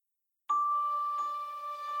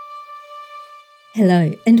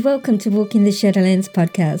Hello, and welcome to Walking the Shadowlands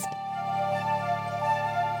podcast.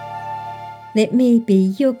 Let me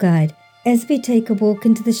be your guide as we take a walk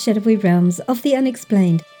into the shadowy realms of the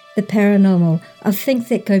unexplained, the paranormal, of things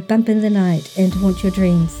that go bump in the night and haunt your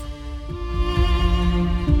dreams.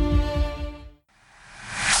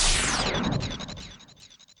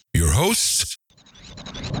 Your hosts?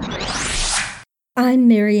 I'm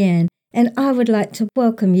Marianne, and I would like to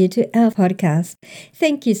welcome you to our podcast.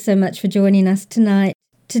 Thank you so much for joining us tonight,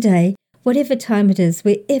 today, whatever time it is,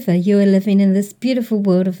 wherever you are living in this beautiful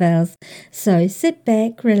world of ours. So sit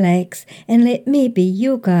back, relax, and let me be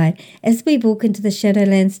your guide as we walk into the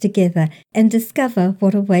Shadowlands together and discover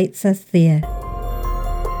what awaits us there.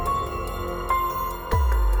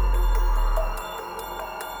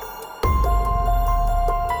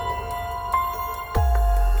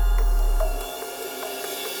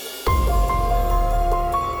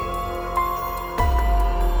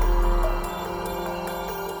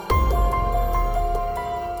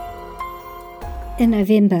 In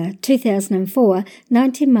November 2004,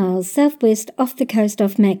 90 miles southwest off the coast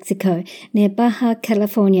of Mexico, near Baja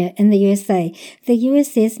California in the USA, the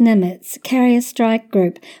USS Nimitz Carrier Strike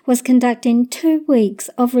Group was conducting 2 weeks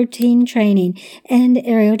of routine training and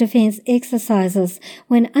aerial defense exercises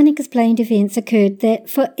when unexplained events occurred that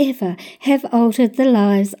forever have altered the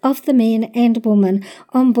lives of the men and women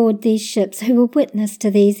on board these ships who were witness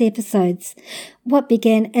to these episodes. What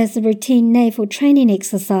began as a routine naval training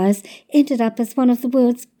exercise ended up as one of the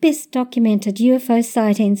world's best documented UFO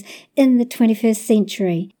sightings in the 21st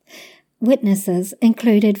century. Witnesses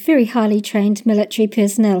included very highly trained military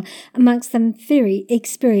personnel, amongst them very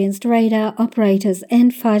experienced radar operators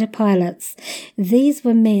and fighter pilots. These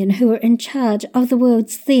were men who were in charge of the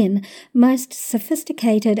world's then most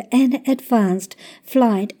sophisticated and advanced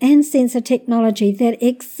flight and sensor technology that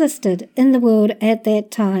existed in the world at that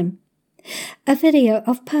time. A video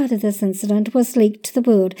of part of this incident was leaked to the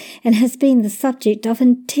world and has been the subject of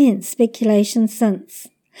intense speculation since.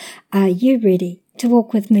 Are you ready to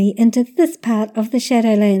walk with me into this part of the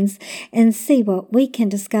Shadowlands and see what we can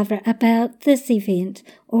discover about this event,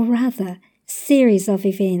 or rather, series of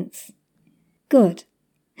events? Good.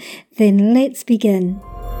 Then let's begin.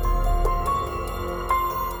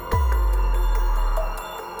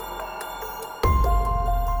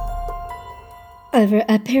 Over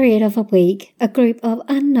a period of a week, a group of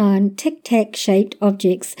unknown tic-tac-shaped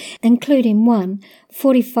objects, including one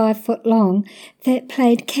 45-foot long, that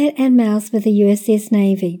played cat and mouse with the USS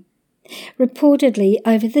Navy. Reportedly,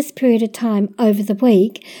 over this period of time over the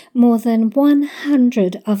week, more than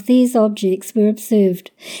 100 of these objects were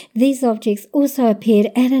observed. These objects also appeared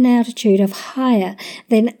at an altitude of higher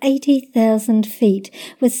than 80,000 feet,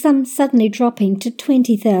 with some suddenly dropping to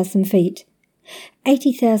 20,000 feet.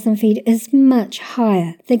 80,000 feet is much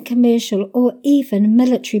higher than commercial or even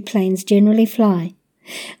military planes generally fly.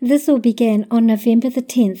 This all began on November the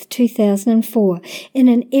 10th, 2004, in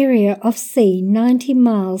an area of sea 90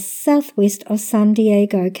 miles southwest of San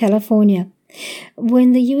Diego, California,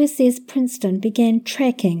 when the USS Princeton began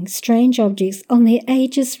tracking strange objects on their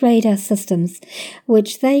Aegis radar systems,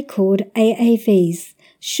 which they called AAVs,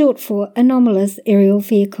 short for Anomalous Aerial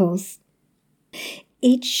Vehicles.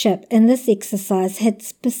 Each ship in this exercise had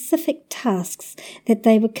specific tasks that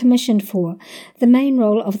they were commissioned for. The main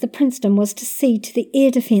role of the Princeton was to see to the air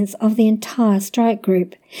defense of the entire strike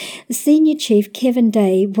group. The Senior Chief Kevin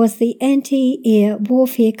Day was the anti-air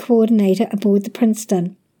warfare coordinator aboard the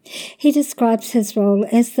Princeton. He describes his role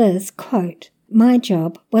as this, quote, "My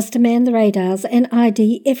job was to man the radars and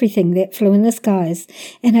ID everything that flew in the skies,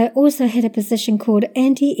 and I also had a position called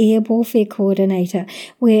Anti-Air Warfare Coordinator,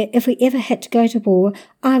 where if we ever had to go to war,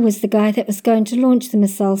 I was the guy that was going to launch the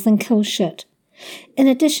missiles and kill shit. In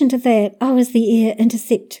addition to that, I was the Air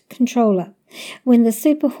Intercept Controller. When the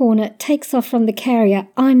Super Hornet takes off from the carrier,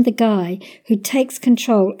 I'm the guy who takes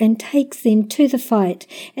control and takes them to the fight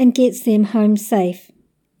and gets them home safe."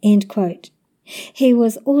 End quote. He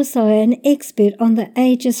was also an expert on the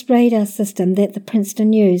Aegis radar system that the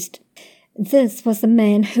Princeton used. This was a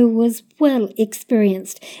man who was well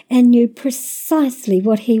experienced and knew precisely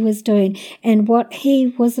what he was doing and what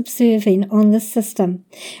he was observing on the system,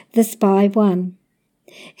 the Spy 1.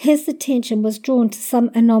 His attention was drawn to some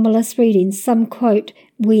anomalous readings, some, quote,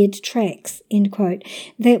 weird tracks, end quote,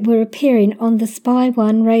 that were appearing on the Spy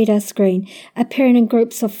 1 radar screen, appearing in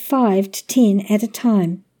groups of 5 to 10 at a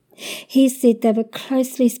time. He said they were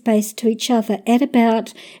closely spaced to each other at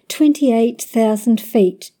about 28,000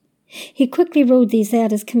 feet. He quickly ruled these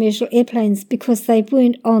out as commercial airplanes because they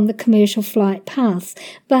weren't on the commercial flight paths,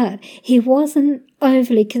 but he wasn't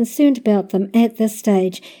overly concerned about them at this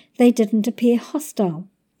stage. They didn't appear hostile.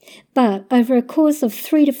 But over a course of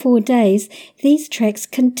 3 to 4 days, these tracks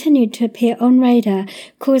continued to appear on radar,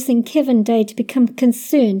 causing Kevin Day to become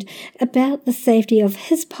concerned about the safety of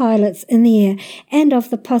his pilots in the air and of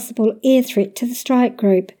the possible air threat to the strike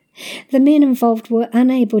group. The men involved were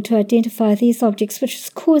unable to identify these objects, which was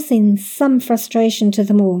causing some frustration to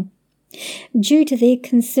them all. Due to their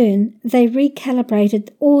concern, they recalibrated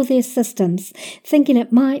all their systems, thinking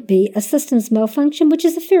it might be a systems malfunction, which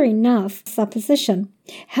is a fair enough supposition.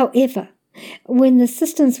 However, when the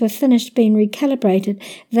systems were finished being recalibrated,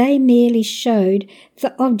 they merely showed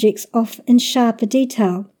the objects off in sharper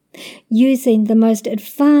detail. Using the most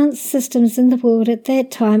advanced systems in the world at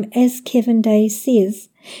that time, as Kevin Day says,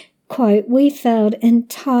 quote, "We failed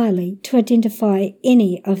entirely to identify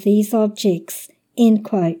any of these objects," end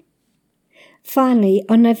quote. Finally,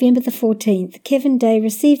 on November the 14th, Kevin Day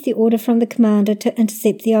received the order from the commander to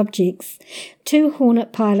intercept the objects. 2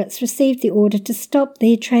 Hornet pilots received the order to stop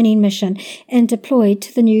their training mission and deployed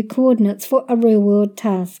to the new coordinates for a real-world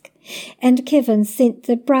task. And Kevin sent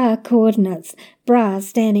the BRA coordinates, BRA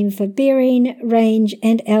standing for bearing, range,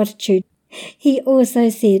 and altitude. He also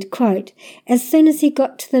said, quote, "As soon as he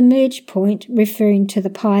got to the merge point," referring to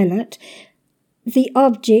the pilot, "the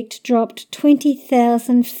object dropped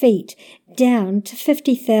 20,000 feet down to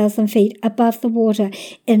 50,000 feet above the water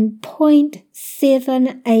in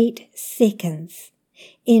 0.78 seconds."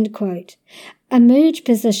 End quote. A merge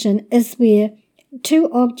position is where 2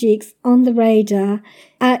 objects on the radar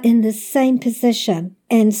are in the same position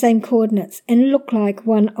and same coordinates and look like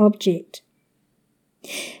one object.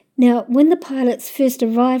 Now, when the pilots first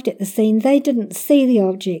arrived at the scene, they didn't see the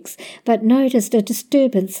objects, but noticed a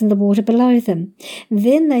disturbance in the water below them.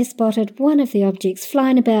 Then they spotted one of the objects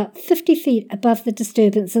flying about 50 feet above the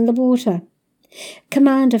disturbance in the water.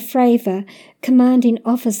 Commander Fravor, commanding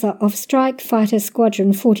officer of Strike Fighter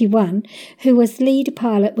Squadron 41, who was lead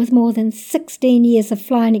pilot with more than 16 years of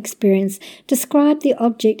flying experience, described the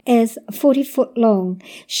object as 40 foot long,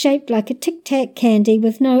 shaped like a tic-tac candy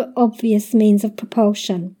with no obvious means of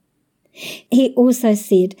propulsion. He also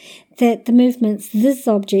said that the movements this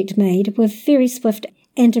object made were very swift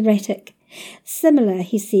and erratic. Similar,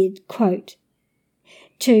 he said, quote,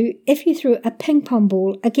 to if you threw a ping-pong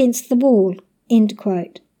ball against the wall, end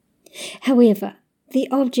quote. However, the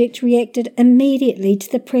object reacted immediately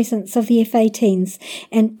to the presence of the F-18s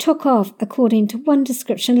and took off, according to one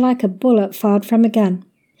description, like a bullet fired from a gun.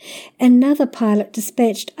 Another pilot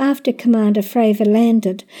dispatched after Commander Fravor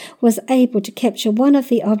landed was able to capture one of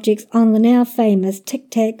the objects on the now famous Tic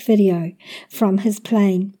Tac video from his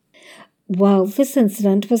plane. While this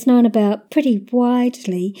incident was known about pretty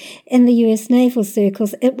widely in the US naval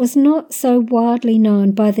circles, it was not so widely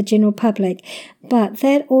known by the general public, but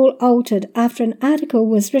that all altered after an article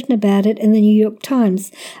was written about it in the New York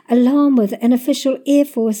Times, along with an official Air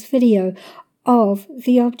Force video of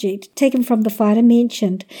the object taken from the fighter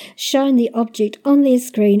mentioned, showing the object on their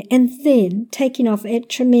screen and then taking off at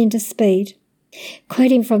tremendous speed.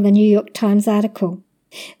 Quoting from the New York Times article,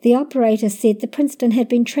 the operator said the Princeton had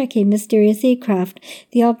been tracking mysterious aircraft.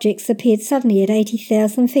 The objects appeared suddenly at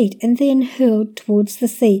 80,000 feet and then hurled towards the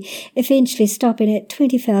sea, eventually stopping at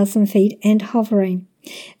 20,000 feet and hovering.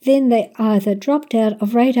 Then they either dropped out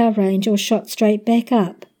of radar range or shot straight back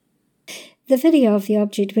up. The video of the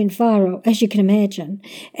object went viral, as you can imagine,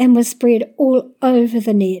 and was spread all over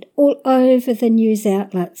the net, all over the news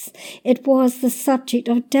outlets. It was the subject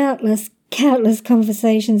of countless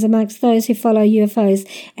conversations amongst those who follow UFOs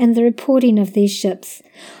and the reporting of these ships.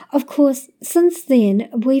 Of course, since then,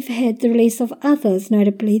 we've had the release of others,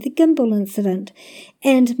 notably the gimbal incident,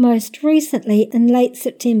 and most recently, in late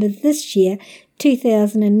September this year,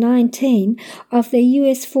 2019, of the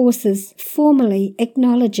US forces formally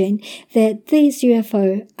acknowledging that these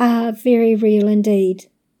UFO are very real indeed.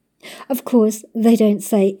 Of course, they don't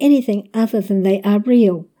say anything other than they are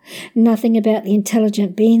real. Nothing about the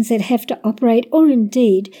intelligent beings that have to operate or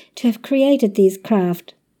indeed to have created these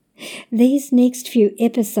craft. These next few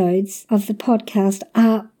episodes of the podcast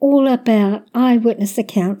are all about eyewitness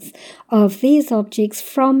accounts of these objects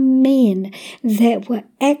from men that were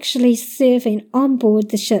actually serving on board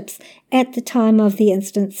the ships at the time of the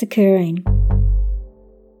incidents occurring.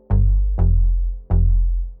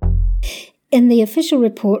 In the official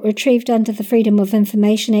report retrieved under the Freedom of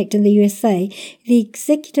Information Act in the USA, the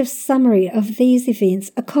executive summary of these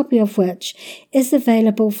events, a copy of which is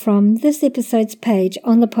available from this episode's page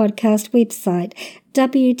on the podcast website,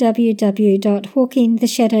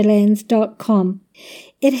 www.hawkingtheshadowlands.com.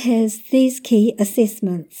 It has these key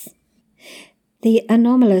assessments. The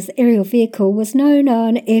anomalous aerial vehicle was no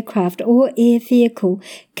known aircraft or air vehicle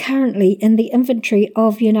currently in the inventory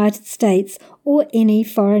of United States or any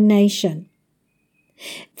foreign nation.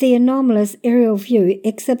 The anomalous aerial view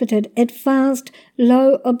exhibited advanced,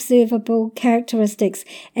 low observable characteristics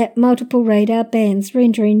at multiple radar bands,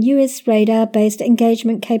 rendering U.S. radar-based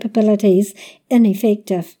engagement capabilities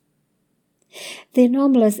ineffective. The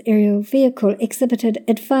anomalous aerial vehicle exhibited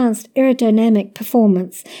advanced aerodynamic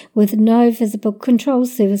performance with no visible control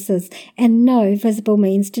surfaces and no visible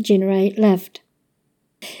means to generate lift.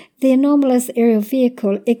 The anomalous aerial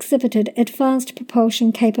vehicle exhibited advanced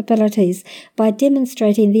propulsion capabilities by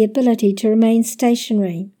demonstrating the ability to remain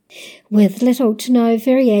stationary, with little to no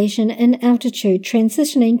variation in altitude,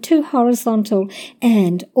 transitioning to horizontal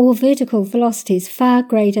and or vertical velocities far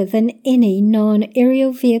greater than any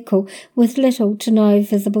non-aerial vehicle with little to no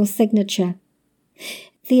visible signature.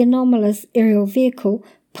 The anomalous aerial vehicle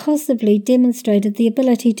possibly demonstrated the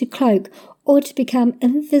ability to cloak or to become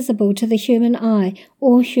invisible to the human eye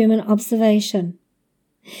or human observation.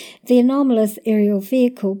 The anomalous aerial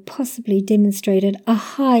vehicle possibly demonstrated a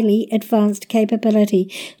highly advanced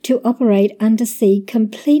capability to operate undersea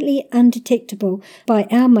completely undetectable by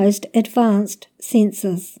our most advanced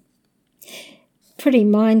sensors. Pretty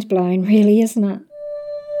mind-blowing, really, isn't it?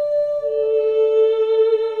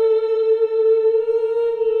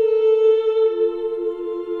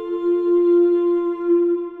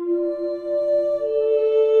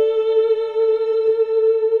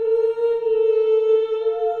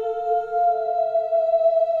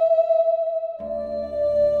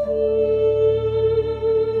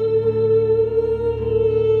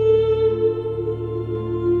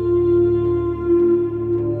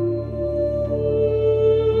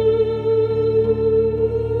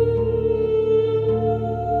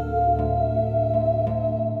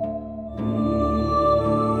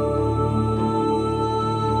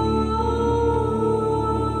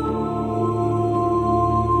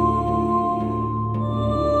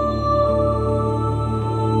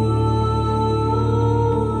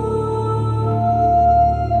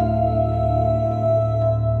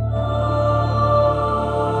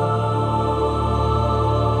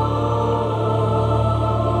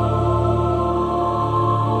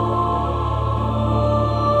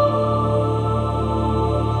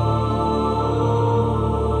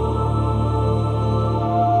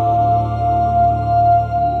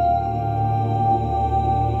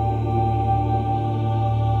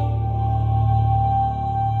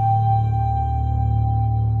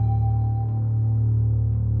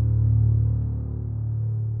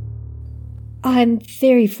 I'm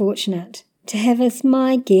very fortunate to have as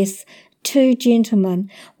my guests two gentlemen,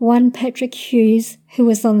 one Patrick Hughes, who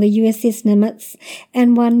was on the USS Nimitz,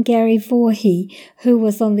 and one Gary Voorhey, who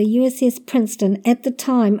was on the USS Princeton at the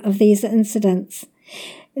time of these incidents.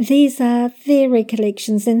 These are their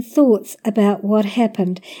recollections and thoughts about what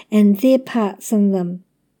happened and their parts in them.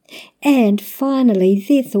 And finally,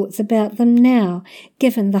 their thoughts about them now,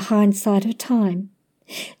 given the hindsight of time.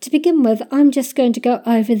 To begin with, I'm just going to go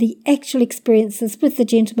over the actual experiences with the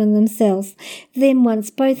gentlemen themselves. Then once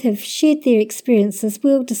both have shared their experiences,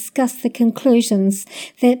 we'll discuss the conclusions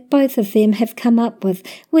that both of them have come up with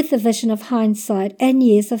the vision of hindsight and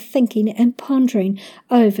years of thinking and pondering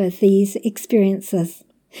over these experiences.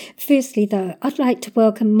 Firstly, though, I'd like to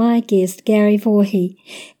welcome my guest, Gary Voorhey.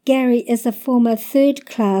 Gary is a former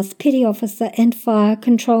third-class petty officer and fire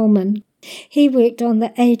controlman. He worked on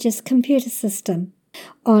the Aegis computer system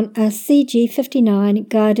on a CG-59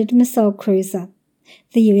 guided missile cruiser,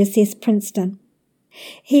 the USS Princeton.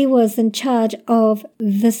 He was in charge of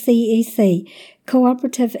the CEC,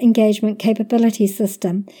 Cooperative Engagement Capability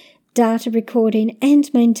System, data recording and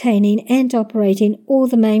maintaining and operating all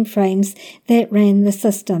the mainframes that ran the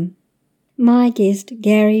system. My guest,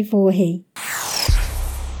 Gary Voorhey.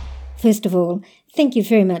 First of all, thank you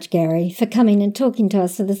very much, Gary, for coming and talking to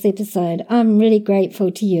us for this episode. I'm really grateful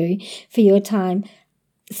to you for your time,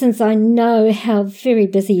 since I know how very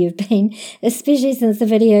busy you've been, especially since the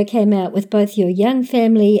video came out with both your young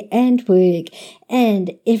family and work,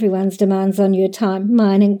 and everyone's demands on your time,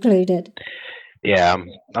 mine included. Yeah,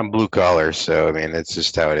 I'm blue collar, so I mean it's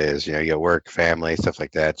just how it is. You got work, family, stuff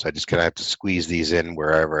like that. So I just kind of have to squeeze these in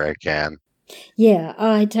wherever I can. Yeah,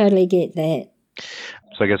 I totally get that.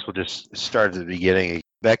 So I guess we'll just start at the beginning.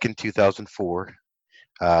 Back in 2004,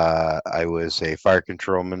 I was a fire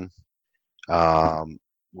controlman on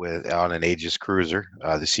an Aegis cruiser,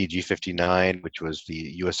 the CG-59, which was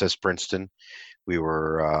the USS Princeton. We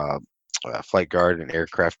were flight guard and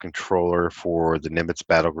aircraft controller for the Nimitz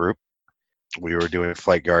battle group. We were doing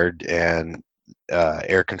flight guard and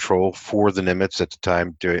air control for the Nimitz at the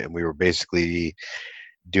time, and we were basically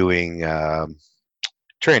doing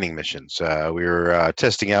training missions. We were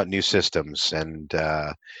testing out new systems, and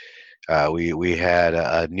we had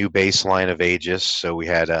a new baseline of Aegis, so we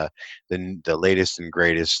had the latest and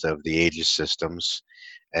greatest of the Aegis systems,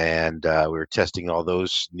 and we were testing all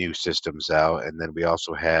those new systems out, and then we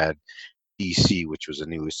also had CC, which was a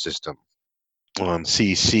new system.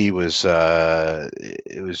 CC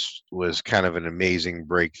was kind of an amazing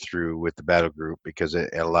breakthrough with the battle group because it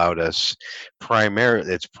allowed us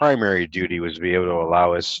its primary duty was to be able to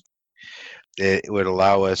allow us. It would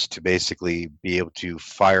allow us to basically be able to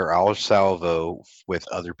fire our salvo with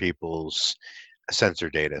other people's sensor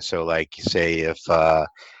data. So, like, say if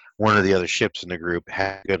one of the other ships in the group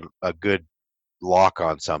had a good lock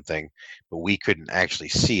on something, but we couldn't actually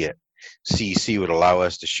see it, CC would allow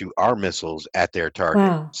us to shoot our missiles at their target.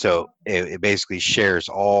 Wow. So it basically shares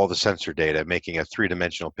all the sensor data, making a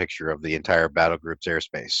three-dimensional picture of the entire battle group's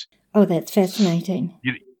airspace. Oh, that's fascinating.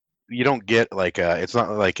 You don't get it's not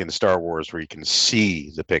like in Star Wars where you can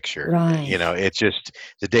see the picture. Right. It's just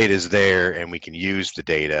the data is there and we can use the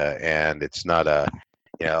data, and it's not a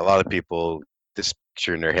lot of people this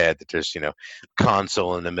picture in their head that there's a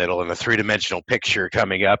console in the middle and a three-dimensional picture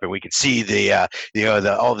coming up and we can see the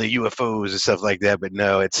all the UFOs and stuff like that, but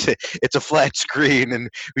no, it's a flat screen and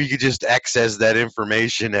we can just access that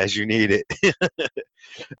information as you need it.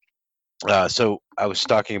 So I was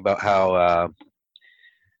talking about how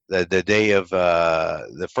the day of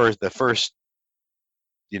the first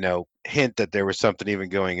hint that there was something even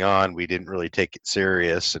going on, we didn't really take it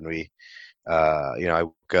serious, and we I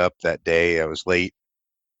woke up that day. I was late,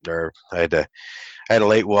 or I had a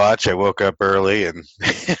late watch. I woke up early and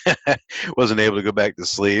wasn't able to go back to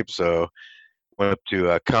sleep, so went up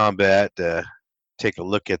to combat to take a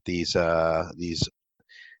look at this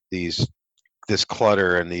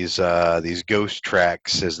clutter and these ghost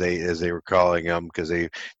tracks as they were calling them, because they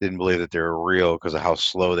didn't believe that they were real because of how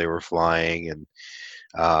slow they were flying. And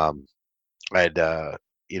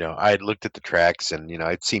I'd looked at the tracks, and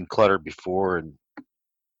I'd seen clutter before, and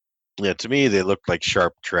to me they looked like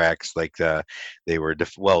sharp tracks, like they were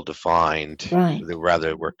well defined. Right. They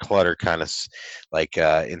rather were clutter, kind of like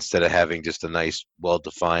instead of having just a nice well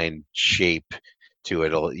defined shape to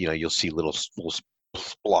it, you'll see little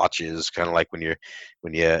splotches, kind of like when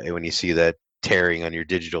you see that tearing on your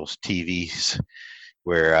digital TVs,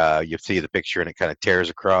 where you see the picture and it kind of tears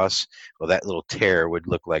across. Well, that little tear would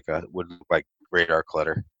look like radar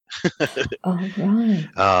clutter. Oh,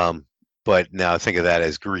 right. But now think of that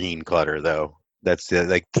as green clutter, though. That's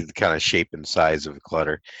the kind of shape and size of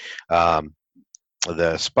clutter.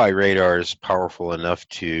 The spy radar is powerful enough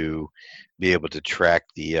to be able to track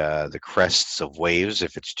the crests of waves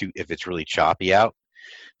if it's really choppy out.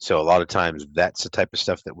 So a lot of times that's the type of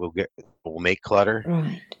stuff that will make clutter.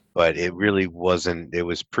 Right. But it really wasn't. It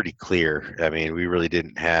was pretty clear. I mean, we really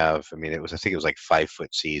didn't have. I mean, I think it was like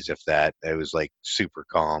 5-foot seas, if that. It was like super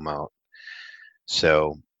calm out.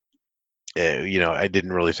 So, I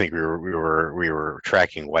didn't really think we were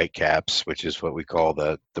tracking whitecaps, which is what we call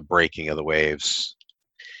the breaking of the waves.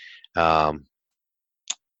 So,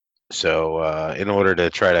 in order to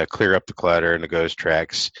try to clear up the clutter and the ghost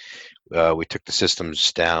tracks, we took the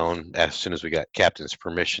systems down as soon as we got captain's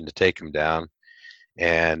permission to take them down.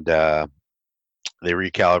 And they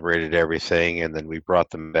recalibrated everything, and then we brought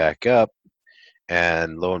them back up,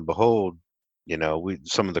 and lo and behold,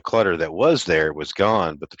 some of the clutter that was there was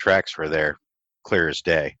gone, but the tracks were there, clear as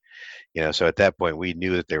day. So at that point we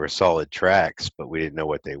knew that they were solid tracks, but we didn't know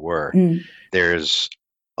what they were. There's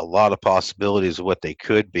a lot of possibilities of what they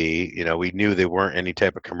could be. We knew they weren't any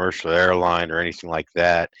type of commercial airline or anything like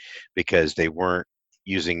that, because they weren't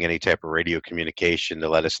using any type of radio communication to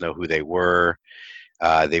let us know who they were.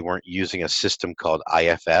 They weren't using a system called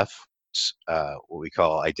IFF, what we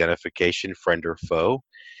call identification, friend or foe.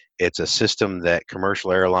 It's a system that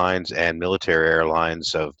commercial airlines and military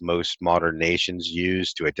airlines of most modern nations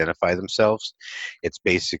use to identify themselves. It's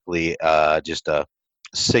basically just a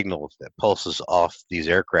signal that pulses off these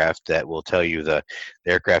aircraft that will tell you the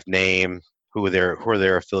aircraft name, who they're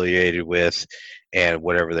affiliated with, and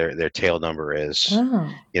whatever their tail number is.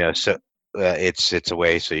 Oh. So it's a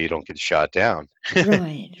way so you don't get shot down.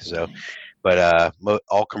 Right. So, but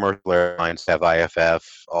all commercial airlines have IFF.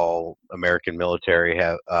 All American military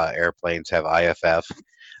airplanes have IFF.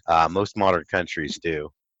 Most modern countries do.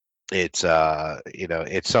 It's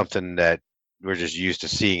it's something that we're just used to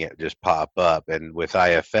seeing it just pop up. And with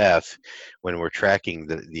IFF, when we're tracking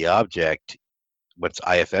the object, once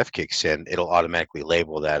IFF kicks in, it'll automatically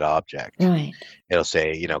label that object. Right. It'll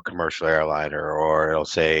say, commercial airliner, or it'll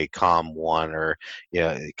say Com 1 or,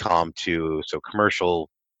 Com 2. So commercial,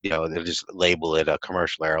 they'll just label it a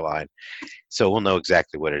commercial airline. So we'll know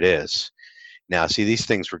exactly what it is. Now, see, these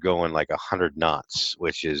things were going like 100 knots,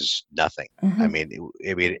 which is nothing. I Uh-huh.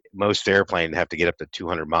 mean, most airplanes have to get up to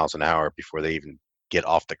 200 miles an hour before they even get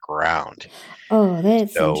off the ground. Oh,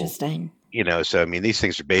 that's So, interesting. I mean, these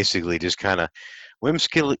things are basically just kind of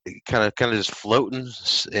whimsically, kind of just floating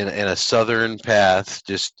in a southern path,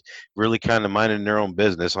 just really kind of minding their own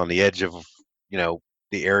business on the edge of,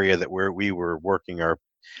 the area that we were working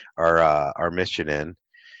our mission in.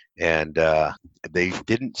 And they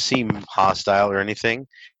didn't seem hostile or anything.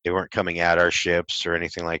 They weren't coming at our ships or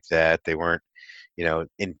anything like that. They weren't,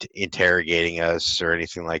 interrogating us or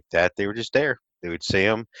anything like that. They were just there. They would see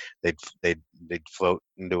them. They'd they'd float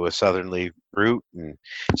into a southerly route, and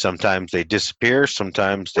sometimes they'd disappear.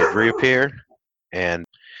 Sometimes they'd reappear. And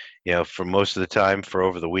for most of the time, for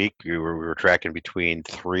over the week, we were tracking between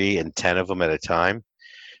 3 and 10 of them at a time.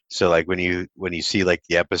 So like when you see like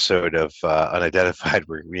the episode of Unidentified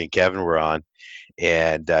where me and Kevin were on,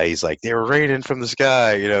 and he's like, they were raining from the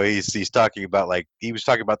sky. He's talking about, like, he was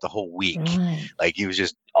talking about the whole week. Right. Like, he was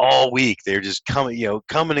just all week they're just coming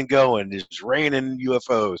and going, just raining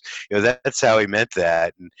UFOs. That's how he meant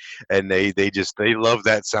that. And they love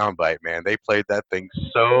that soundbite, man. They played that thing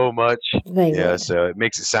so much. They Yeah, would. so it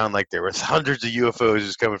makes it sound like there was hundreds of UFOs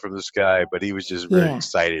just coming from the sky, but he was just very Yeah.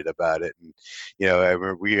 excited about it. And I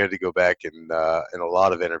remember we had to go back and in a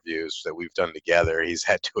lot of interviews that we've done together, he's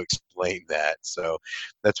had to explain that. So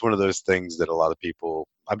that's one of those things that a lot of people.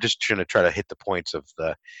 I'm just trying to hit the points of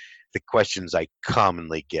the questions I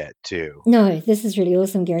commonly get too. No, this is really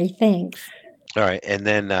awesome, Gary. Thanks. All right, and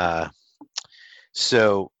then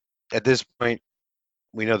so at this point,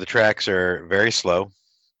 we know the tracks are very slow.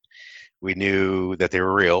 We knew that they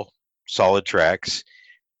were real, solid tracks,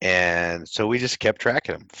 and so we just kept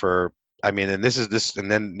tracking them for. I mean, and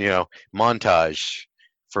and then montage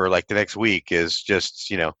for like the next week is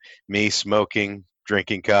just me smoking,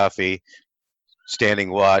 drinking coffee, standing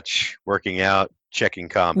watch, working out, checking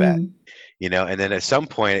combat. Mm. And then at some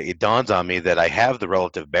point it dawns on me that I have the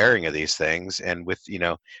relative bearing of these things, and with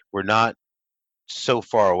we're not so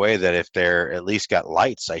far away that if they're at least got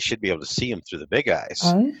lights, I should be able to see them through the big eyes.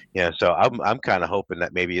 Oh, So I'm kind of hoping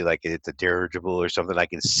that maybe like it's a dirigible or something. I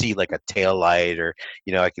can see like a tail light, or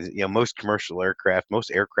I can. Most commercial aircraft,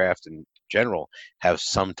 most aircraft in general, have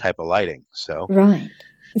some type of lighting. So right.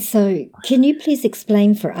 So, can you please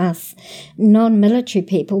explain for us, non-military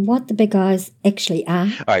people, what the big eyes actually are?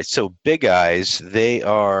 all right, so big eyes, they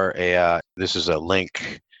are a. This is a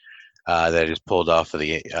link that I just pulled off of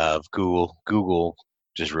the Google. Google,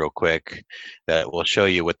 just real quick, that will show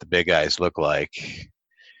you what the big eyes look like.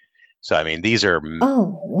 So I mean, these are.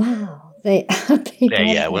 Oh, wow. They are big.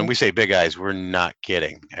 Yeah. When we say big eyes, we're not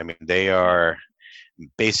kidding. I mean, they are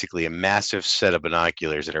basically a massive set of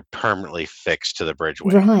binoculars that are permanently fixed to the bridge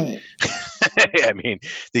wing. Right. I mean,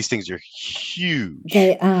 these things are huge.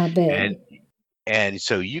 They are big. And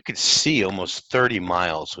so you could see almost 30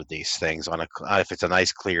 miles with these things if it's a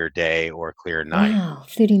nice clear day or a clear night. Wow,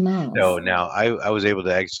 30 miles. So now I was able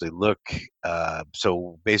to actually look.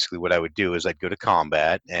 So basically, what I would do is I'd go to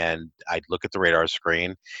combat and I'd look at the radar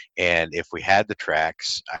screen, and if we had the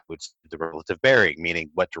tracks, I would see the relative bearing, meaning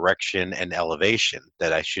what direction and elevation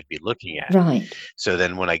that I should be looking at. Right. So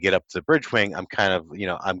then when I get up to the bridge wing, I'm kind of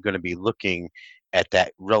I'm going to be looking at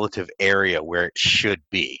that relative area where it should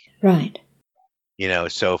be. Right.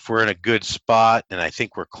 So if we're in a good spot and I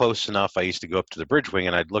think we're close enough, I used to go up to the bridge wing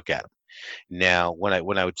and I'd look at them. Now, when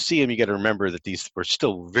I would see them, you got to remember that these were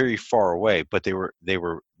still very far away, but they were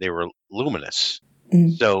luminous.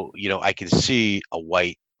 Mm. So I could see a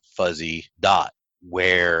white fuzzy dot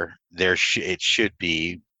where it should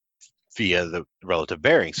be via the relative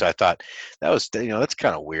bearing. So I thought that was that's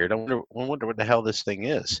kind of weird. I wonder what the hell this thing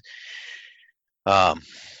is.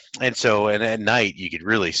 And so, and at night you could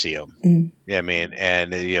really see them. Mm. Yeah, I mean,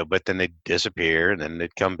 and but then they'd disappear, and then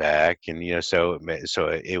they'd come back, and so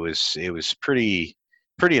it was pretty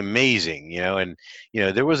amazing, and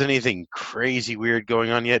there wasn't anything crazy weird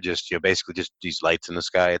going on yet. Just basically just these lights in the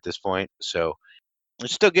sky at this point. So I'm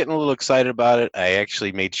still getting a little excited about it. I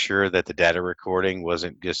actually made sure that the data recording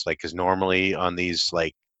wasn't just like, because normally on these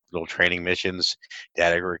like little training missions,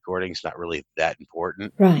 data recording's not really that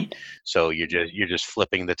important. Right. So you're just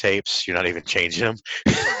flipping the tapes. You're not even changing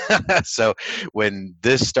them. So when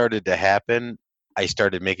this started to happen, I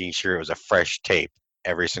started making sure it was a fresh tape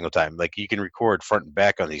every single time. Like, you can record front and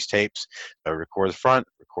back on these tapes. Record the front,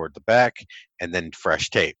 record the back, and then fresh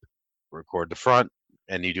tape. record the front,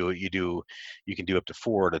 and you can do up to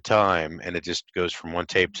 4 at a time, and it just goes from one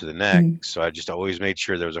tape to the next. So I just always made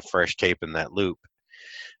sure there was a fresh tape in that loop,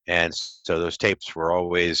 and so those tapes were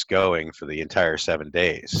always going for the entire 7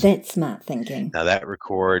 days. That's smart thinking. Now that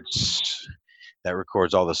records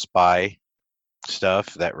all the spy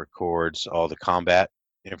stuff, that records all the combat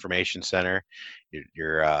information center, it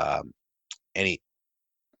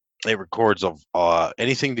records of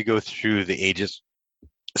anything to go through the Aegis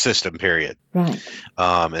system, period. Right.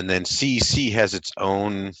 And then CEC has its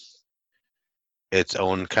own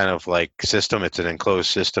kind of like system. It's an enclosed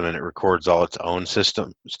system, and it records all its own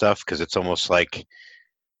system stuff, because it's almost like,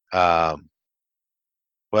 I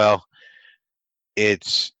could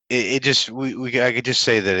just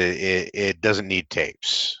say that it doesn't need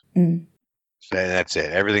tapes. And that's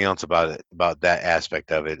it. Everything else about that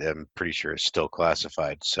aspect of it, I'm pretty sure is still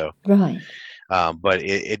classified. So right. But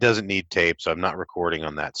it doesn't need tape, so I'm not recording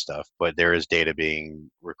on that stuff. But there is data being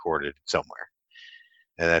recorded somewhere,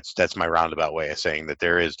 and that's my roundabout way of saying that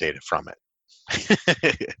there is data from it.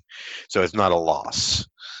 So it's not a loss.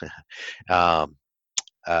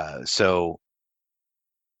 So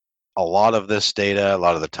a lot of this data, a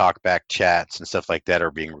lot of the talkback chats and stuff like that, are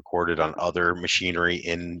being recorded on other machinery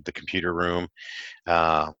in the computer room.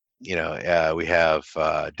 We have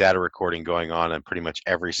data recording going on pretty much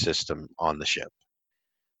every system on the ship.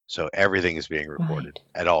 So everything is being recorded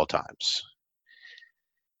at all times.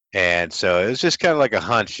 And so it was just kind of like a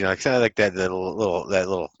hunch, kind of like that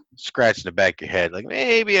little scratch in the back of your head, like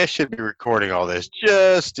maybe I should be recording all this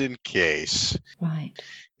just in case. Right.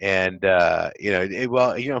 And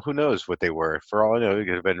who knows what they were? For all I know, it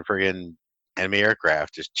could have been friggin' enemy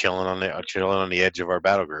aircraft just chilling on the edge of our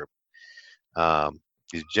battle group.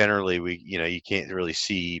 Because generally you can't really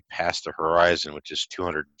see past the horizon, which is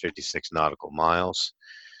 256 nautical miles.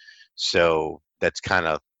 So that's kind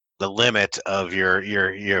of the limit of your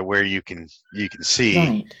where you can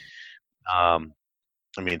see. Right.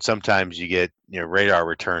 Sometimes you get radar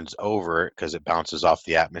returns over it because it bounces off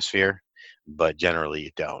the atmosphere, but generally you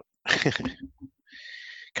don't.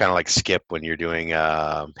 Kind of like Skip when you're doing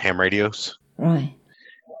ham radios. Right.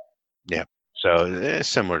 Yeah. So it's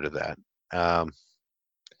similar to that.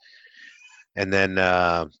 And then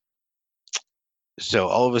so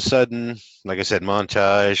all of a sudden, like I said,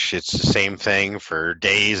 montage, it's the same thing for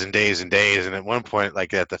days and days and days. And at one point,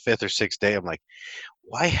 like at the 5th or 6th day, I'm like,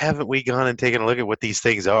 why haven't we gone and taken a look at what these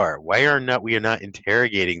things are? Why are we not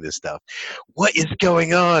interrogating this stuff? What is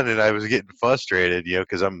going on? And I was getting frustrated,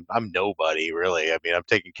 because I'm nobody really. I'm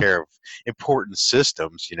taking care of important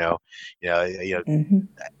systems,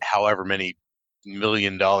 however many $1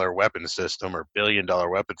 million weapon system or $1 billion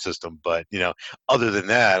weapon system, but other than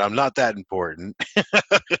that, I'm not that important.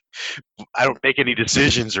 I don't make any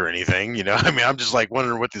decisions or anything, I'm just like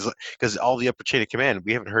wondering what these, because all the upper chain of command,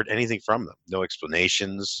 we haven't heard anything from them. No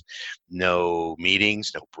explanations, no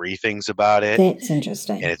meetings, no briefings about it. That's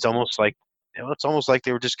interesting. And it's almost like they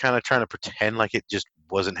were just kind of trying to pretend like it just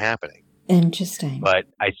wasn't happening. Interesting. But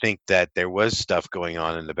I think that there was stuff going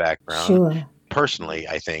on in the background. Sure. Personally,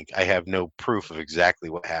 I think I have no proof of exactly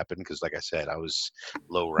what happened because, like I said, I was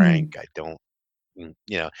low rank. I don't,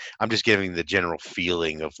 I'm just giving the general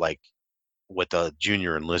feeling of like what the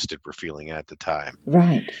junior enlisted were feeling at the time.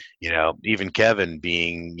 Right. Even Kevin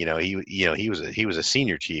being, he was a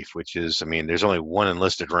senior chief, which is, there's only one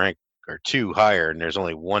enlisted rank or two higher, and there's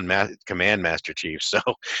only one command master chief. So,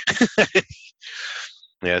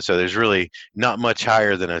 yeah, so there's really not much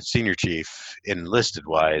higher than a senior chief enlisted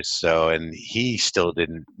wise. So, and he still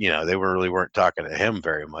didn't, they weren't talking to him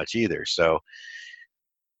very much either. So,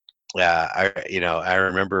 I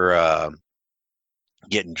remember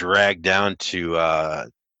getting dragged down to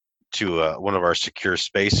one of our secure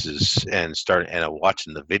spaces and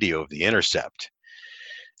watching the video of the intercept.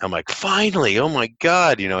 I'm like, finally, oh my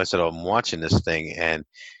God, I said, I'm watching this thing, and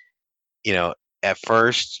at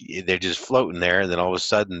first they're just floating there, and then all of a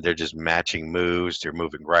sudden they're just matching moves. They're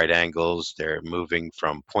moving right angles. They're moving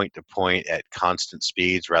from point to point at constant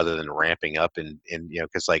speeds rather than ramping up. And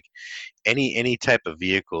because like any type of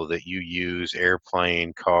vehicle that you use,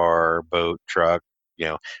 airplane, car, boat, truck,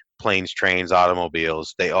 planes, trains,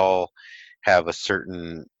 automobiles, they all have a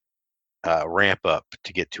certain ramp up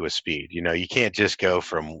to get to a speed. You can't just go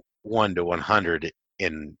from 1 to 100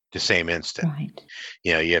 in the same instant. Right.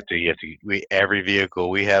 Every vehicle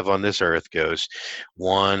we have on this earth goes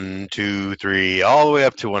 1, 2, 3, all the way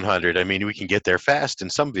up to 100. We can get there fast in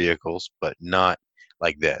some vehicles, but not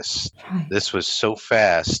like this. Right. This was so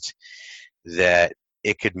fast that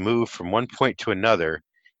it could move from one point to another.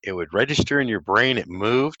 It would register in your brain it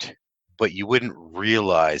moved, but you wouldn't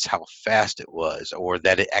realize how fast it was or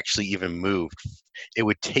that it actually even moved. It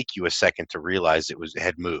would take you a second to realize it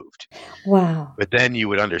had moved. Wow. But then you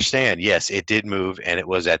would understand, yes, it did move and it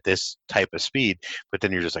was at this type of speed. But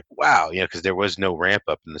then you're just like, wow, because there was no ramp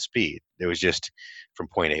up in the speed. There was just from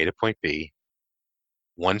point A to point B,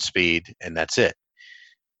 one speed, and that's it.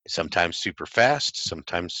 Sometimes super fast,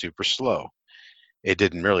 sometimes super slow. It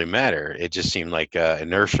didn't really matter. It just seemed like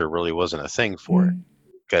inertia really wasn't a thing for it.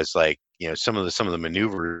 Because some of the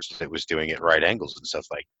maneuvers it was doing at right angles and stuff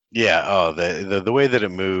like the way that it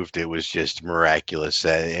moved, it was just miraculous.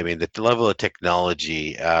 I mean, the level of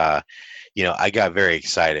technology, I got very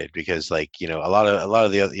excited because a lot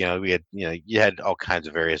of the other, we had, you had all kinds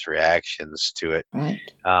of various reactions to it. Right.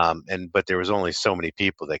 But there was only so many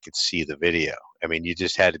people that could see the video. I mean, you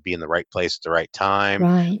just had to be in the right place at the right time,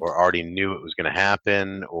 Right. or already knew it was going to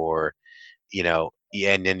happen, or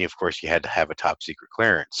and then of course you had to have a top secret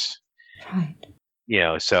clearance. Right.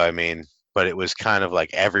 So I mean, but it was kind of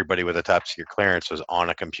like everybody with a top secret clearance was on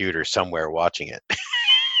a computer somewhere watching it.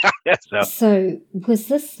 So was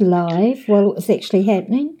this live while it was actually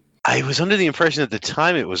happening? I was under the impression at the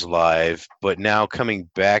time it was live, but now coming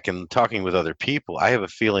back and talking with other people, I have a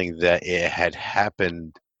feeling that it had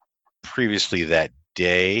happened previously that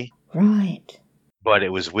day. Right. But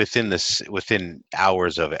it was within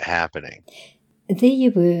hours of it happening. There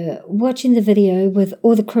you were, watching the video with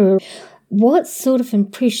all the crew. What sort of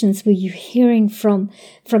impressions were you hearing from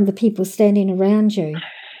the people standing around you?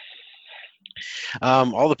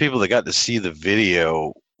 All the people that got to see the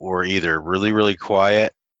video were either really, really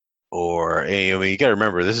quiet, or you got to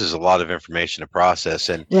remember, this is a lot of information to process,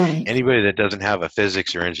 and Right. Anybody that doesn't have a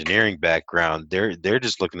physics or engineering background, they're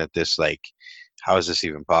just looking at this like, how is this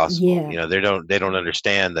even possible? Yeah. They don't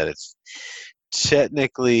understand that it's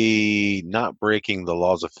technically not breaking the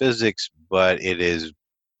laws of physics, but it is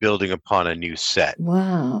building upon a new set.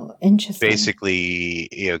 Wow, interesting. Basically,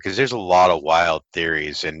 because there's a lot of wild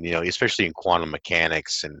theories, and especially in quantum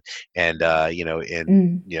mechanics and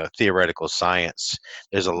in theoretical science,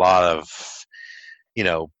 there's a lot of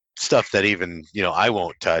stuff that even I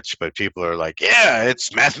won't touch, but people are like, yeah,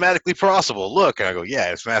 it's mathematically possible. Look, and I go,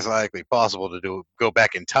 yeah, it's mathematically possible to go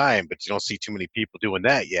back in time, but you don't see too many people doing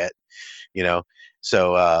that yet,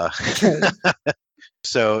 So, True.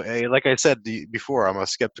 So, like I said before, I'm a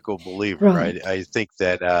skeptical believer. Right. I think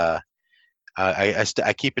that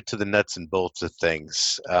I keep it to the nuts and bolts of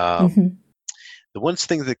things. The one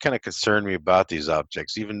thing that kind of concerned me about these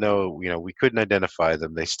objects, even though we couldn't identify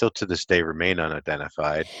them, they still to this day remain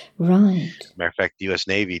unidentified. Right. Matter of fact, the U.S.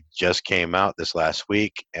 Navy just came out this last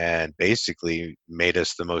week and basically made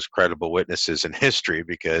us the most credible witnesses in history,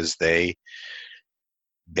 because they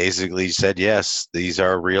basically said, yes, these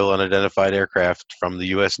are real unidentified aircraft from the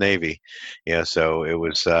U.S. Navy. So it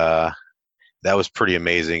was that was pretty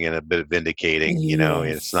amazing and a bit vindicating.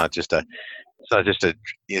 Yes. It's not just a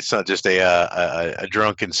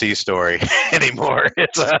drunken sea story anymore.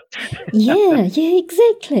 It's yeah,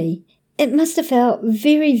 exactly. It must have felt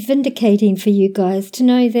very vindicating for you guys to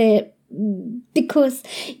know that, because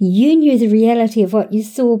you knew the reality of what you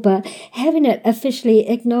saw, but having it officially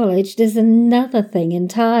acknowledged is another thing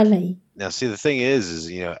entirely. Now, see, the thing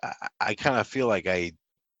is I kind of feel like I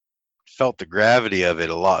felt the gravity of it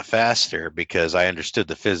a lot faster because I understood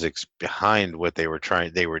the physics behind what they were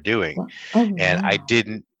doing. Wow. Oh, wow. And I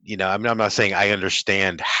didn't, I'm not saying I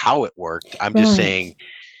understand how it worked. I'm just saying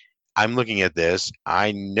I'm looking at this.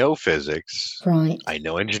 I know physics. Right. I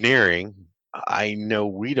know engineering. I know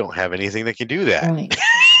we don't have anything that can do that. Right.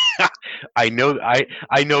 I know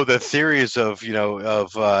the theories of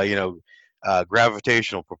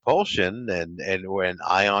gravitational propulsion and when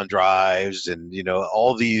ion drives and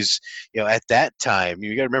all these at that time,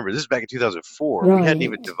 you got to remember, this is back in 2004. Right. We hadn't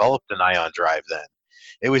even developed an ion drive then.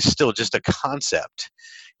 It was still just a concept,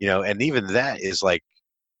 and even that is like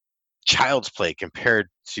child's play compared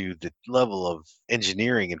to the level of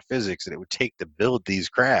engineering and physics that it would take to build these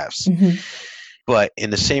crafts. But in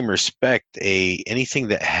the same respect, anything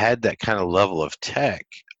that had that kind of level of tech,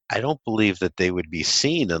 I don't believe that they would be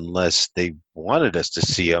seen unless they wanted us to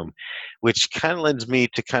see them, which kind of lends me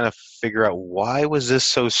to kind of figure out, why was this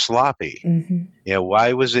so sloppy?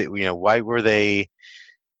 Why was it? Why were they?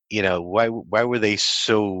 Why were they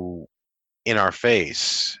so in our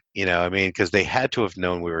face? I mean, because they had to have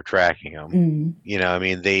known we were tracking them. I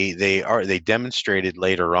mean, they demonstrated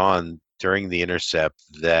later on during the intercept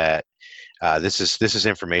that this is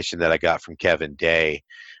information that I got from Kevin Day.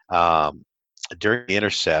 During the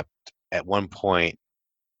intercept, at one point,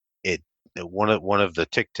 one of the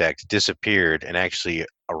Tic Tacs disappeared and actually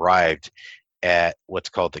arrived at what's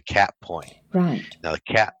called the cap point. Right. Now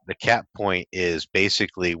the cap point is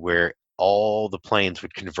basically where all the planes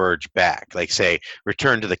would converge back, like say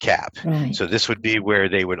return to the cap. Right. So this would be where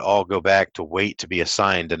they would all go back to wait to be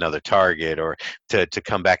assigned another target or to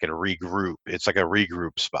come back and regroup. It's like a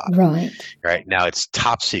regroup spot. Right. Right now it's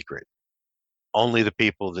top secret. Only the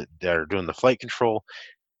people that are doing the flight control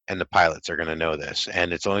and the pilots are going to know this,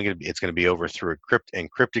 and it's going to be over through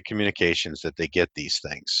encrypted communications that they get these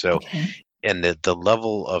things. So Okay. and the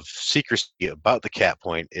level of secrecy about the cap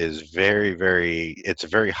point is it's a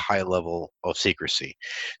very high level of secrecy.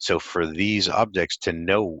 So for these objects to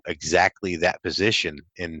know exactly that position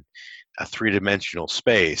in a three-dimensional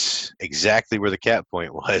space, exactly where the cap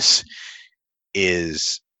point was,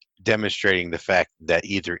 is demonstrating the fact that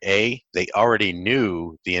either A, they already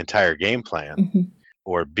knew the entire game plan, Mm-hmm.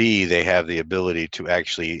 or B, they have the ability to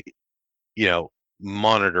actually,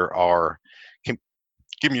 monitor our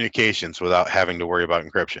communications without having to worry about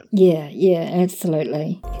encryption. Yeah,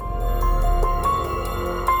 absolutely.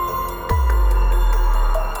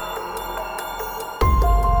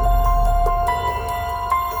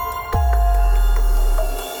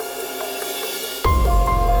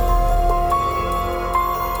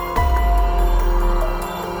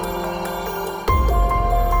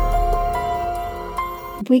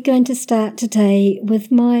 We're going to start today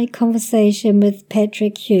with my conversation with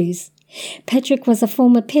Patrick Hughes. Patrick was a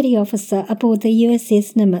former petty officer aboard the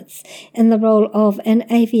USS Nimitz in the role of an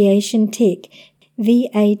aviation tech,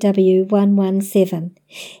 VAW-117.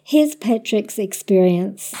 Here's Patrick's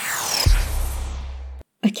experience.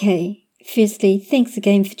 Okay. Firstly, thanks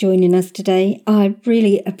again for joining us today. I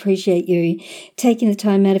really appreciate you taking the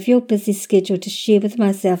time out of your busy schedule to share with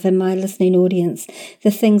myself and my listening audience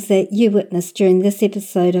the things that you witnessed during this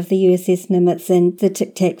episode of the USS Nimitz and the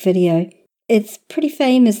Tic Tac video. It's pretty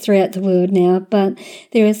famous throughout the world now, but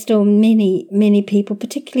there are still many, many people,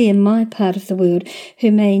 particularly in my part of the world,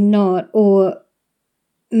 who may not or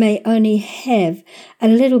may only have a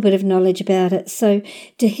little bit of knowledge about it. So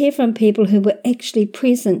to hear from people who were actually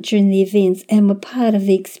present during the events and were part of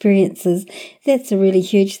the experiences, that's a really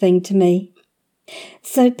huge thing to me.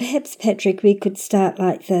 So perhaps, Patrick, we could start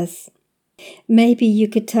like this. Maybe you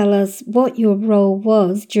could tell us what your role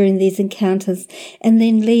was during these encounters and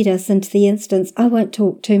then lead us into the instance. I won't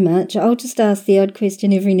talk too much. I'll just ask the odd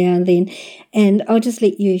question every now and then, and I'll just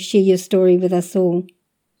let you share your story with us all.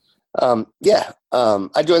 I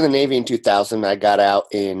joined the Navy in 2000. I got out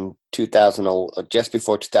in 2000, just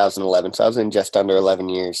before 2011, so I was in just under 11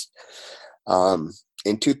 years.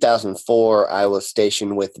 In 2004, I was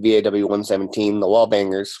stationed with VAW-117, the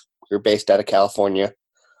Wallbangers. We were based out of California,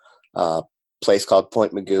 a place called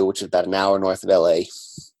Point Mugu, which is about an hour north of LA.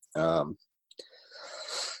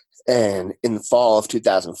 And in the fall of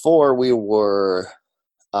 2004, we were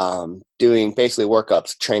doing basically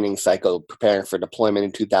workups, training cycle, preparing for deployment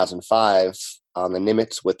in 2005 on the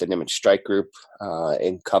Nimitz with the Nimitz Strike Group.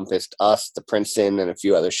 Encompassed us, the Princeton, and a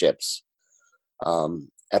few other ships.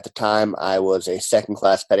 At the time, I was a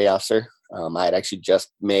second-class petty officer. I had actually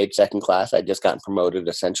just made second class. I had just gotten promoted,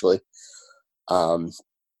 essentially.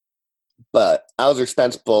 But I was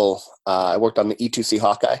responsible. I worked on the E-2C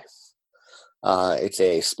Hawkeye. It's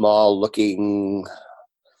a small-looking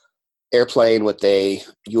airplane with a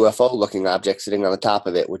UFO-looking object sitting on the top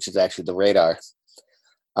of it, which is actually the radar.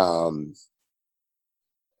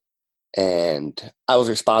 And I was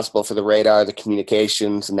responsible for the radar, the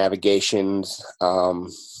communications, navigations,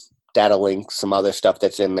 data links, some other stuff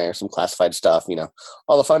that's in there, some classified stuff,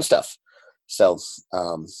 all the fun stuff. So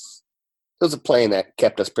it was a plane that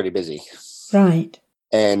kept us pretty busy. Right.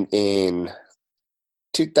 And in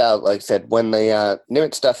 2000, like I said, when the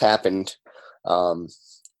Nimitz stuff happened,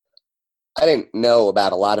 I didn't know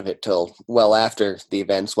about a lot of it till well after the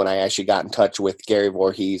events, when I actually got in touch with Gary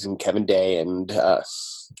Voorhees and Kevin Day and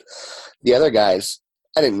the other guys.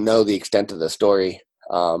 I didn't know the extent of the story.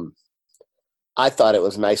 I thought it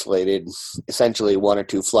was an isolated, essentially 1 or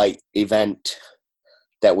 2 flight event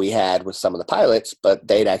that we had with some of the pilots, but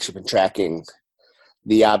they'd actually been tracking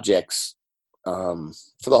the objects for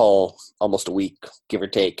the whole almost a week, give or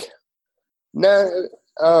take. No,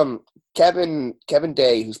 Kevin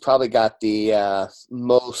Day, who's probably got the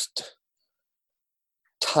most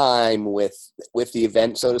time with the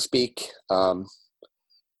event, so to speak,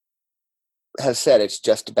 has said it's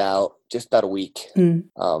just about a week.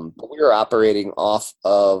 But we were operating off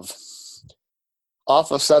of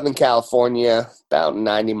Southern California, about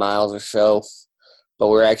 90 miles or so, but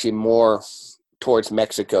we're actually more towards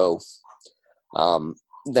Mexico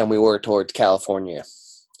than we were towards California.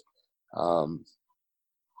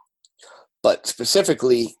 But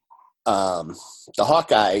specifically, the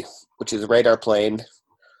Hawkeye, which is a radar plane,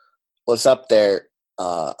 was up there.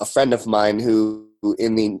 A friend of mine who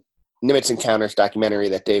in the Nimitz Encounters documentary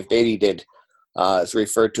that Dave Beatty did is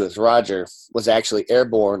referred to as Roger, was actually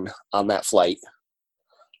airborne on that flight.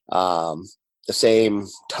 The same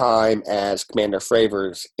time as Commander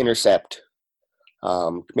Fravor's intercept.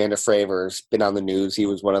 Commander Fravor's been on the news. He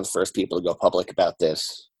was one of the first people to go public about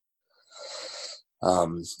this.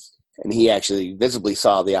 And he actually visibly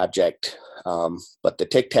saw the object. But the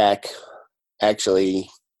Tic Tac actually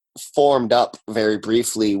formed up very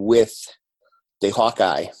briefly with the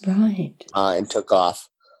Hawkeye. Right. And took off.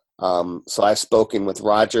 So I've spoken with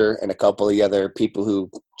Roger and a couple of the other people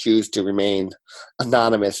who choose to remain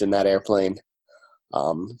anonymous in that airplane.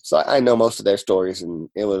 So I know most of their stories, and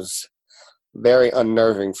it was very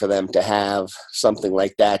unnerving for them to have something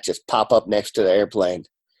like that just pop up next to the airplane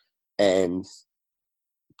and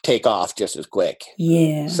take off just as quick.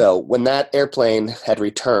 Yeah. So when that airplane had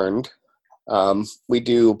returned, we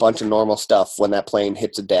do a bunch of normal stuff when that plane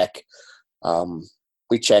hits a deck.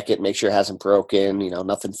 We check it, make sure it hasn't broken,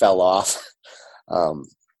 nothing fell off. All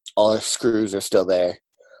our screws are still there.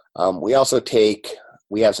 We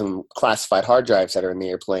have some classified hard drives that are in the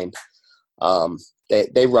airplane.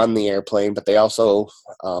 They run the airplane, but they also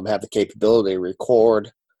have the capability to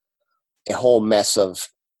record a whole mess of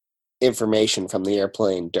information from the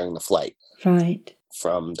airplane during the flight. Right.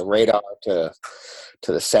 From the radar to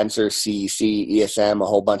the sensors, CEC, ESM, a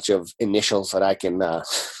whole bunch of initials that I can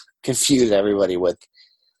confuse everybody with.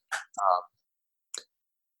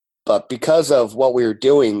 But because of what we were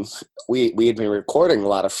doing, we had been recording a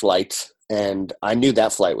lot of flights, and I knew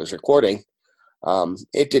that flight was recording.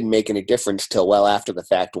 It didn't make any difference till well after the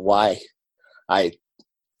fact why I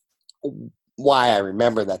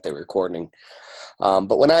remember that they're recording.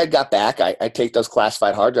 But when I got back, I take those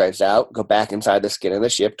classified hard drives out, go back inside the skin of the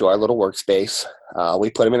ship to our little workspace.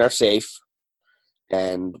 We put them in our safe,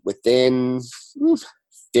 and within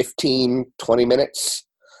 15, 20 minutes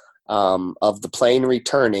of the plane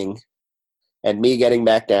returning and me getting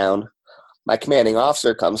back down, my commanding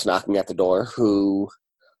officer comes knocking at the door, who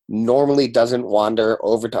normally doesn't wander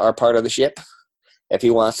over to our part of the ship. If he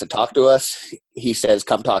wants to talk to us, he says,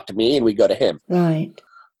 "Come talk to me," and we go to him. Right.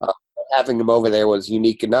 Having him over there was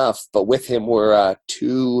unique enough, but with him were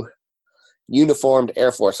two uniformed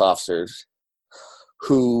Air Force officers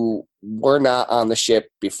who were not on the ship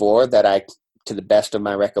before, that to the best of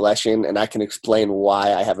my recollection, and I can explain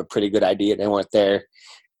why I have a pretty good idea they weren't there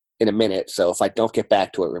in a minute. So if I don't get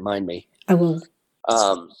back to it, remind me. I will.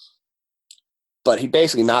 But he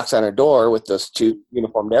basically knocks on our door with those two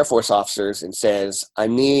uniformed Air Force officers and says, "I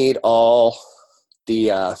need all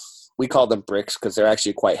the, we call them bricks because they're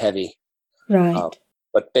actually quite heavy. Right.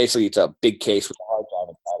 But basically it's a big case with a hard drive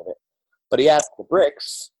inside of it. But he asked the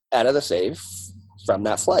bricks out of the safe from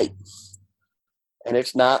that flight. And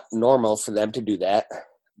it's not normal for them to do that.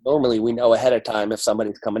 Normally we know ahead of time if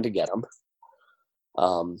somebody's coming to get them.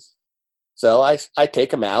 So I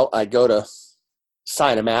take them out. I go to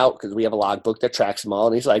sign them out because we have a logbook that tracks them all.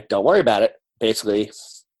 And he's like, "Don't worry about it. Basically,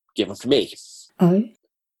 give them to me." Oh.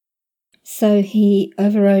 So he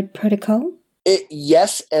overrode protocol?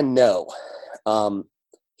 Yes and no.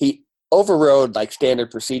 He overrode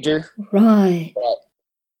standard procedure. Right. But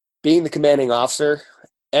being the commanding officer,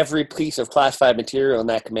 every piece of classified material in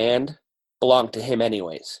that command belonged to him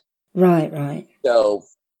anyways. Right. So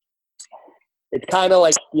it's kind of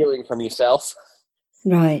like stealing from yourself.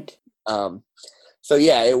 Right. So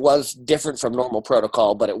yeah, it was different from normal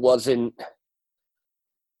protocol, but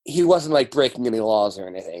he wasn't breaking any laws or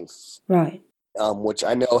anything. Right. Which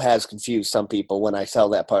I know has confused some people when I tell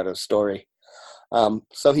that part of the story.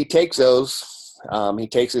 So he takes those. He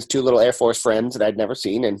takes his two little Air Force friends that I'd never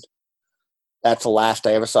seen, and that's the last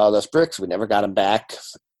I ever saw of those bricks. We never got them back.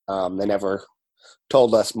 They never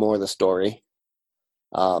told us more of the story.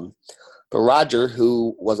 But Roger,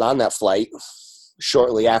 who was on that flight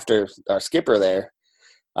shortly after our skipper there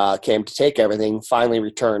came to take everything, finally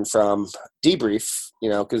returned from debrief,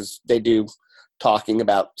 because they do talking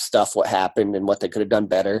about stuff, what happened and what they could have done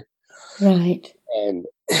better. Right. And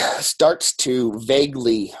starts to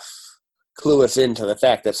vaguely clue us into the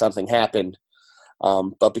fact that something happened.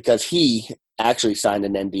 But because he actually signed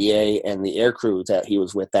an NDA and the air crew that he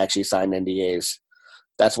was with actually signed NDAs,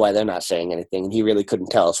 that's why they're not saying anything. And he really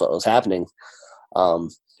couldn't tell us what was happening.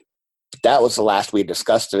 That was the last we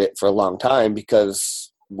discussed it for a long time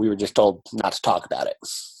because we were just told not to talk about it.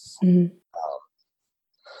 Mm-hmm.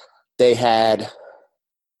 They had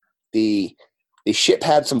the ship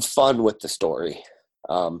had some fun with the story.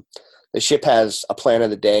 The ship has a plan of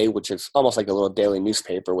the day, which is almost like a little daily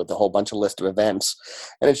newspaper with a whole bunch of list of events.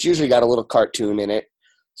 And it's usually got a little cartoon in it.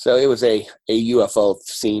 So it was a UFO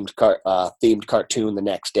themed cartoon the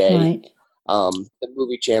next day. Right. The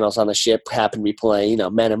movie channels on the ship happened to be playing,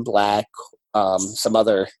 Men in Black, some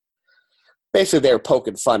other. Basically, they were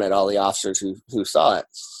poking fun at all the officers who saw it.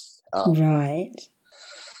 Right.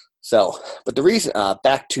 So, but the reason,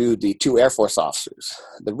 back to the 2 Air Force officers,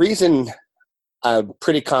 the reason I'm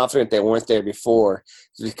pretty confident they weren't there before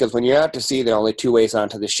is because when you're out to sea, there are only 2 ways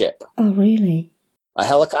onto the ship. Oh, really? A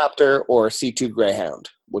helicopter or a C-2 Greyhound,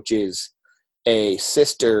 which is a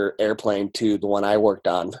sister airplane to the one I worked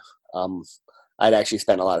on. I'd actually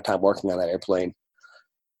spent a lot of time working on that airplane.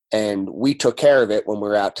 And we took care of it when we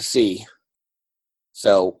were out to sea.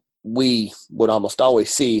 So we would almost always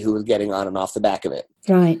see who was getting on and off the back of it.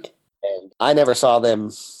 Right. And I never saw them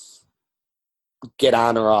get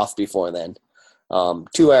on or off before then.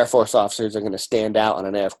 2 Air Force officers are going to stand out on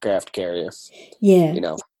an aircraft carrier. Yeah.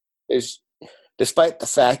 Despite the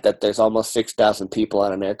fact that there's almost 6,000 people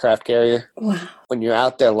on an aircraft carrier, Wow. when you're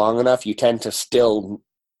out there long enough, you tend to still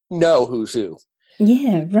know who's who.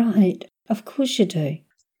 Yeah, right. Of course you do.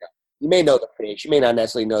 You may know the face, you may not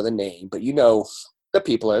necessarily know the name, but you know the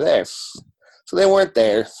people are there. So they weren't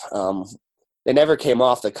there. They never came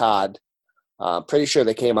off the COD. Pretty sure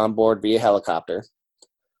they came on board via helicopter.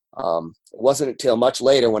 It wasn't until much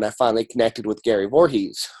later when I finally connected with Gary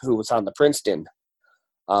Voorhees, who was on the Princeton,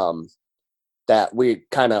 that we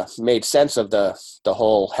kind of made sense of the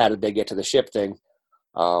whole how did they get to the ship thing,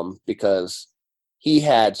 because he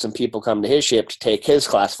had some people come to his ship to take his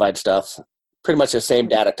classified stuff, pretty much the same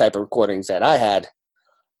data type of recordings that I had,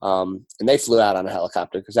 and they flew out on a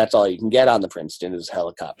helicopter because that's all you can get on the Princeton is a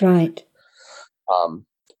helicopter. Right.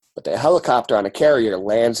 But the helicopter on a carrier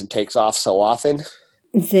lands and takes off so often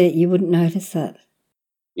that you wouldn't notice it.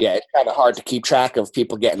 Yeah, it's kind of hard to keep track of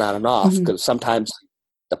people getting on and off because sometimes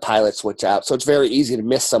the pilots switch out. So it's very easy to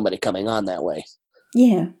miss somebody coming on that way.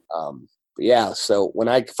 Yeah. But yeah, so when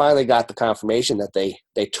I finally got the confirmation that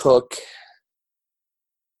they took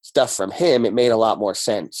stuff from him, it made a lot more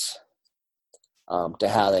sense to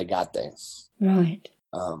how they got there. Right.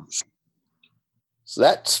 So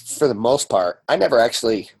that's for the most part. I never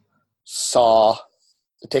actually saw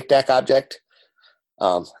the Tic Tac object.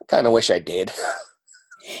 I kind of wish I did.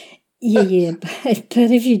 Yeah, but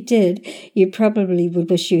if you did, you probably would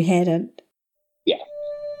wish you hadn't. Yeah.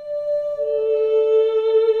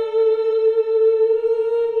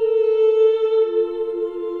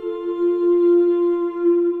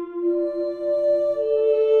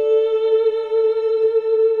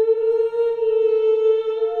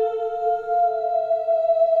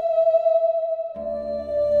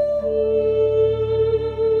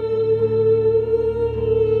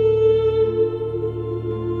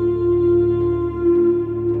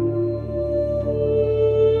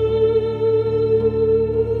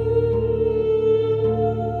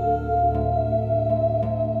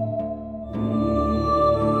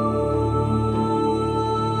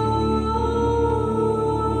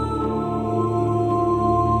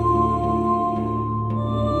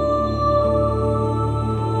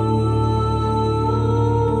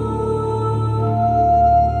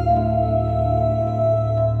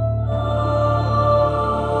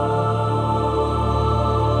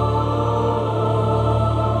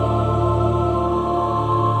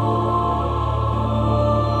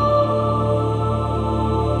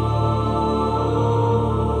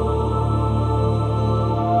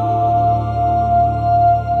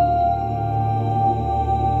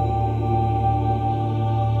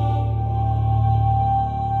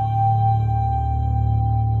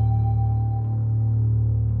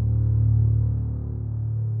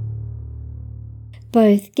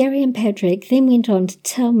 Both Gary and Patrick then went on to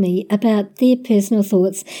tell me about their personal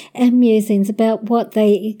thoughts and musings about what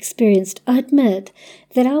they experienced. I admit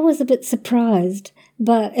that I was a bit surprised,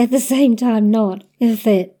 but at the same time not, if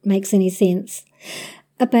that makes any sense,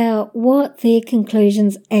 about what their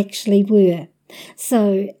conclusions actually were.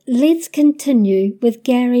 So let's continue with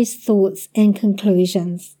Gary's thoughts and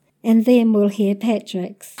conclusions, and then we'll hear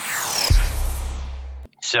Patrick's.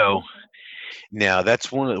 So now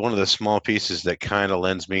that's one of the small pieces that kind of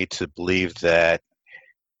lends me to believe that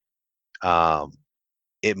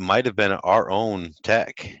it might have been our own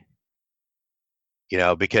tech.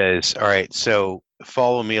 Because all right, so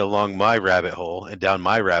follow me along my rabbit hole and down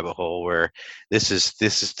my rabbit hole where this is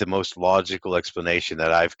the most logical explanation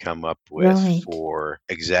that I've come up with Right. for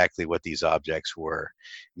exactly what these objects were.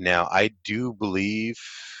 Now, I do believe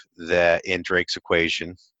that in Drake's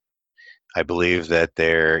equation, I believe that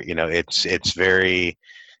it's very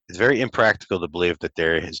impractical to believe that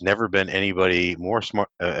there has never been anybody more smart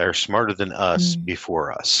or smarter than us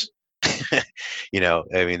before us.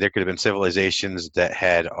 I mean, there could have been civilizations that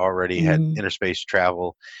had already had interspace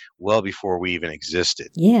travel well before we even existed.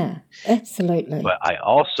 Yeah, absolutely. But I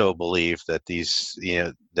also believe that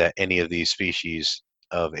that any of these species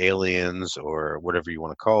of aliens or whatever you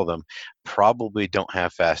want to call them probably don't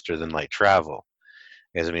have faster than light travel.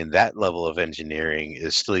 Because I mean, that level of engineering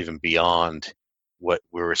is still even beyond what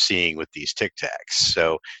we were seeing with these Tic Tacs.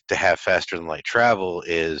 So to have faster than light travel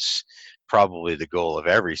is probably the goal of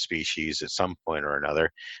every species at some point or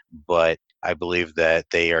another. But I believe that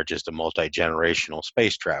they are just a multi-generational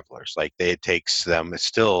space travelers. Like it takes them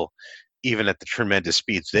still, even at the tremendous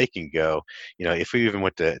speeds they can go. If we even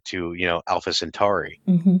went to Alpha Centauri,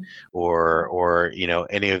 or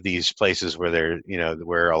any of these places where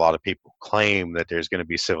where a lot of people claim that there's going to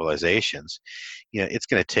be civilizations, it's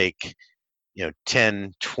going to take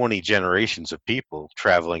 10, 20 generations of people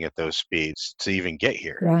traveling at those speeds to even get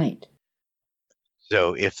here. Right.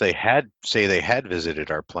 So if they had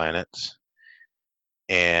visited our planets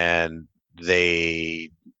and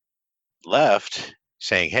they left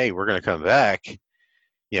saying, hey, we're going to come back,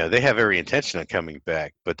 they have every intention of coming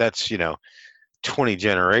back, but that's 20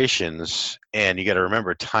 generations, and you got to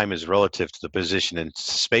remember time is relative to the position in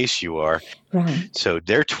space you are. Right. So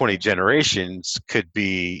their 20 generations could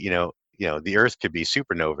be, the Earth could be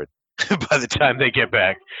supernova by the time they get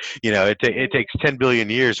back. It takes 10 billion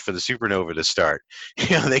years for the supernova to start.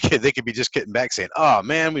 They could be just getting back saying, "Oh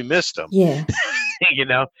man, we missed them." Yeah.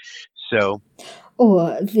 So.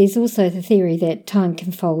 Or there's also the theory that time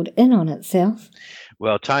can fold in on itself.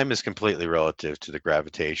 Well, time is completely relative to the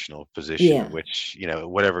gravitational position in which,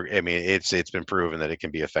 whatever. I mean, it's been proven that it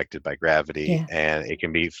can be affected by gravity and it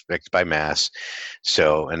can be affected by mass.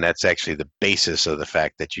 So, and that's actually the basis of the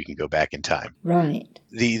fact that you can go back in time. Right.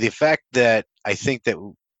 The fact that I think that,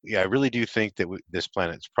 I really do think that this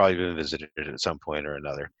planet's probably been visited at some point or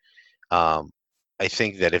another. I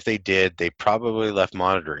think that if they did, they probably left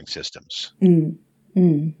monitoring systems.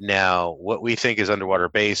 Now, what we think is underwater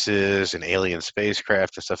bases and alien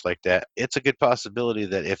spacecraft and stuff like that, it's a good possibility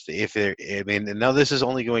that if there, I mean, and now this is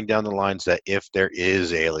only going down the lines that if there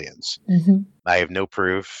is aliens, I have no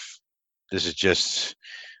proof. This is just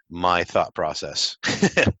my thought process.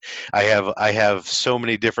 I have so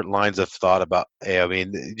many different lines of thought about, I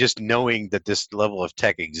mean, just knowing that this level of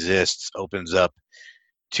tech exists opens up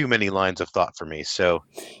too many lines of thought for me. So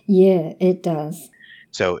yeah, it does.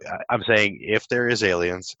 So I'm saying if there is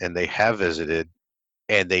aliens and they have visited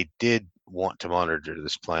and they did want to monitor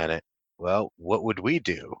this planet, well, what would we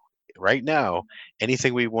do? Right now,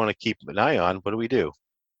 anything we want to keep an eye on, what do we do?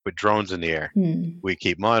 Put drones in the air. We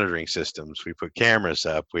keep monitoring systems. We put cameras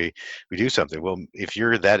up. We do something. Well, if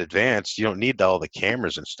you're that advanced, you don't need all the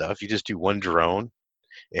cameras and stuff. You just do one drone.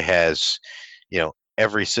 It has,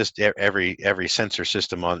 every system, every sensor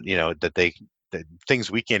system on, that the things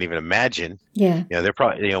we can't even imagine. Yeah. They're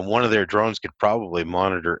probably, one of their drones could probably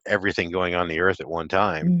monitor everything going on the Earth at one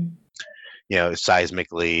time.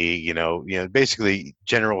 Seismically, basically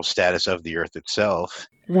general status of the Earth itself.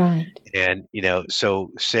 Right. And,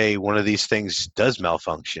 so say one of these things does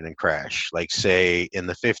malfunction and crash, like say in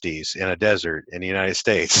the 50s in a desert in the United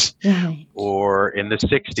States, right. or in the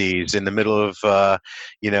 60s in the middle of, the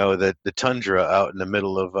tundra out in the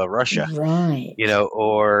middle of Russia, right.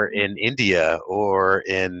 Or in India, or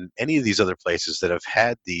in any of these other places that have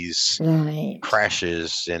had these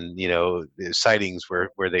crashes and, sightings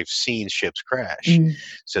where they've seen ships crash.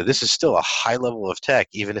 So this is still a high level of tech,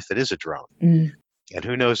 even if it is a drone. And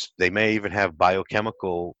who knows, they may even have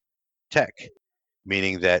biochemical tech,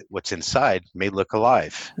 meaning that what's inside may look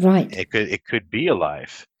alive. Right. It could be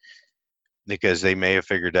alive because they may have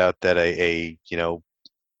figured out that a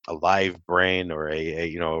live brain or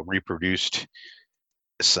a reproduced,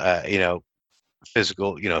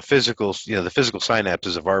 physical, the physical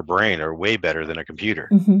synapses of our brain are way better than a computer.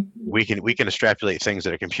 We can extrapolate things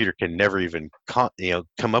that a computer can never even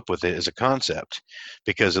come up with it as a concept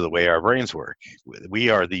because of the way our brains work. We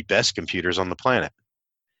are the best computers on the planet.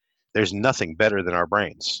 There's nothing better than our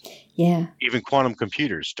brains. Yeah. Even quantum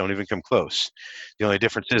computers don't even come close. The only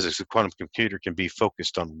difference is a quantum computer can be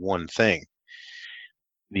focused on one thing.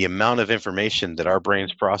 The amount of information that our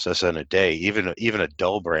brains process in a day, even a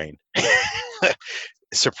dull brain,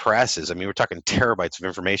 surpasses. I mean, we're talking terabytes of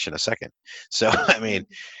information a second. So I mean,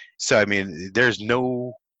 there's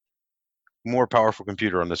no more powerful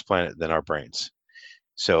computer on this planet than our brains.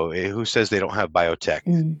 So who says they don't have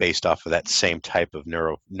biotech based off of that same type of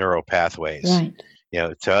neuro pathways? Right.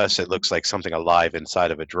 To us, it looks like something alive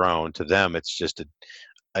inside of a drone. To them, it's just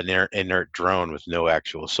an inert drone with no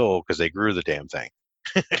actual soul because they grew the damn thing.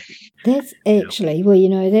 That's actually,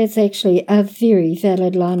 that's actually a very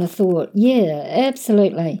valid line of thought. Yeah,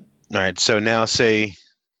 absolutely. All right, so now say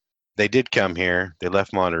they did come here, they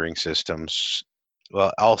left monitoring systems.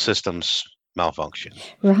 Well, all systems malfunction.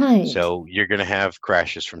 Right. So you're going to have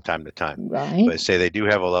crashes from time to time. Right. But say they do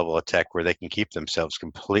have a level of tech where they can keep themselves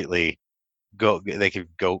completely they could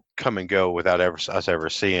come and go without us ever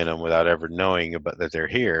seeing them, without ever knowing about that they're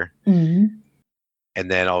here. Mm.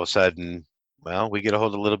 And then all of a sudden, well, we get a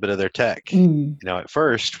hold of a little bit of their tech. Mm. At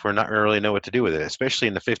first we're not going to really know what to do with it, especially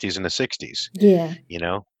in the 50s and the 60s. Yeah.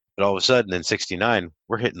 But all of a sudden in 69,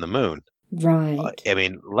 we're hitting the moon. Right. I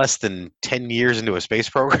mean, less than 10 years into a space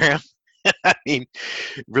program. I mean,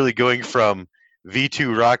 really going from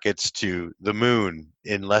V2 rockets to the moon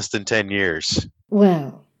in less than 10 years.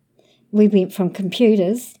 Well, we went from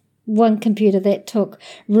computers, one computer that took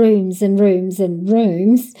rooms and rooms and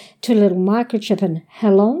rooms, to a little microchip in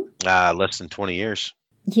how long? Less than 20 years.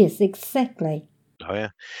 Yes, exactly. Oh yeah,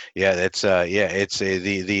 yeah. That's it's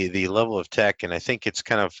the level of tech, and I think it's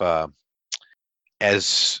kind of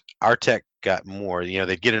as our tech got more,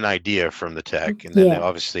 they'd get an idea from the tech, and then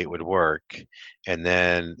obviously it would work, and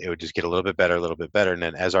then it would just get a little bit better, and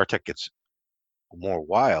then as our tech gets more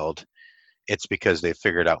wild, it's because they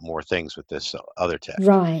figured out more things with this other tech.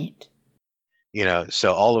 Right.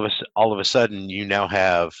 So all of a sudden you now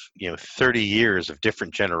have 30 years of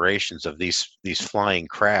different generations of these flying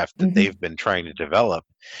craft that they've been trying to develop.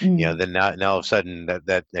 Then now all of a sudden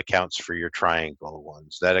that accounts for your triangle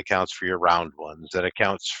ones, that accounts for your round ones, that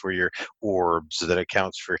accounts for your orbs, that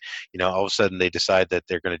accounts for all of a sudden they decide that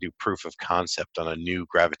they're going to do proof of concept on a new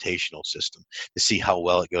gravitational system to see how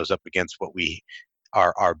well it goes up against what we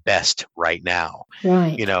are our best right now.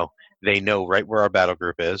 Right. They know right where our battle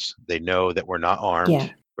group is. They know that we're not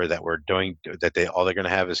armed, or that we're doing that. All they're going to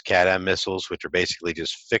have is Cat-M missiles, which are basically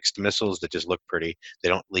just fixed missiles that just look pretty. They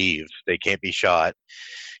don't leave. They can't be shot.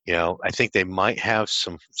 I think they might have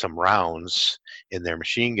some rounds in their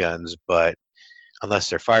machine guns, but unless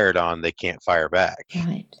they're fired on, they can't fire back.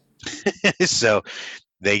 Right. So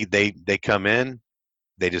they come in,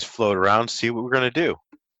 they just float around, see what we're going to do,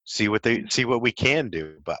 see what we can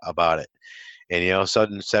do about it. And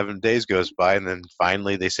sudden 7 days goes by, and then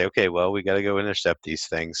finally they say, okay, well, we got to go intercept these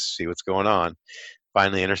things, see what's going on.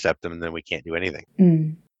 Finally intercept them, and then we can't do anything.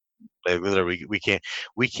 Literally, we can't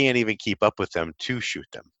even keep up with them to shoot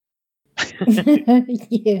them.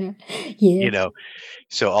 Yeah.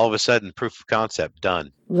 So all of a sudden, proof of concept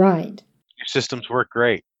done. Right. Your systems work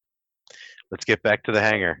great. Let's get back to the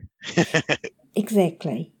hangar.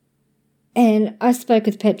 Exactly. And I spoke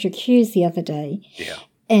with Patrick Hughes the other day. Yeah.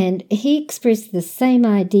 And he expressed the same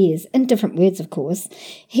ideas, in different words, of course.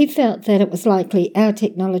 He felt that it was likely our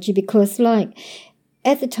technology because,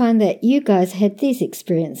 at the time that you guys had these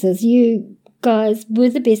experiences, you guys were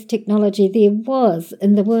the best technology there was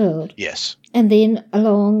in the world. Yes. And then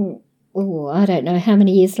along, I don't know how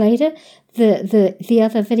many years later, the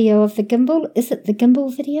other video of the gimbal, is it the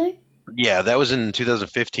gimbal video? Yeah, that was in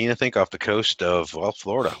 2015, I think, off the coast of,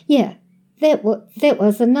 Florida. Yeah. That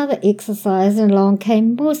was another exercise, and along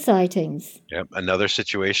came more sightings. Yep, another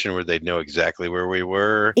situation where they'd know exactly where we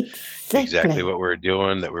were, exactly what we were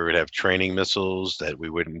doing, that we would have training missiles, that we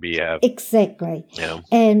wouldn't be having. Exactly.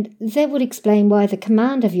 And that would explain why the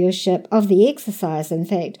commander of your ship, of the exercise, in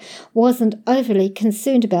fact, wasn't overly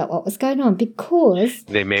concerned about what was going on, because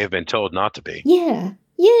they may have been told not to be. Yeah,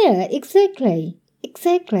 exactly.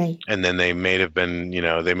 Exactly. And then they may have been,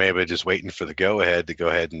 they may have been just waiting for the go-ahead to go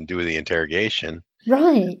ahead and do the interrogation.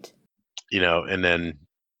 Right. And then,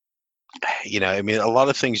 I mean, a lot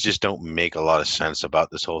of things just don't make a lot of sense about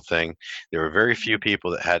this whole thing. There were very few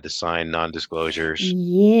people that had to sign non-disclosures.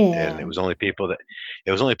 Yeah. And it was only people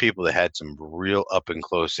that had some real up and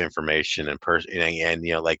close information and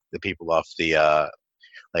like the people off the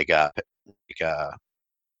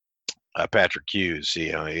Patrick Hughes,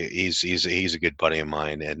 he's a good buddy of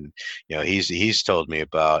mine, and he's told me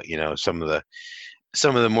about some of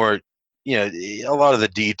the more a lot of the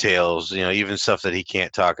details, even stuff that he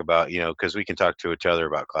can't talk about, because we can talk to each other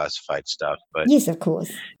about classified stuff. But yes, of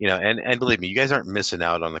course, and believe me, you guys aren't missing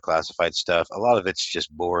out on the classified stuff. A lot of it's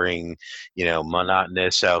just boring,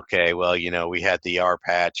 monotonous. Okay, well, we had the R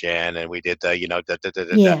patch in, and we did the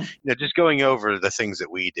just going over the things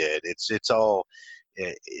that we did. It's all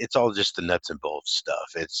just the nuts and bolts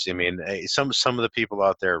stuff. Some of the people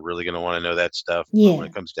out there are really going to want to know that stuff. But when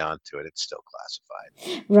it comes down to it, it's still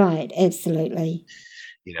classified. Right. Absolutely.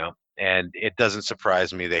 And it doesn't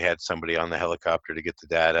surprise me they had somebody on the helicopter to get the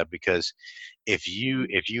data, because if you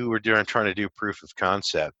were trying to do proof of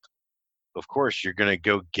concept, of course, you're going to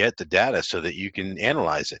go get the data so that you can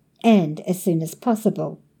analyze it. And as soon as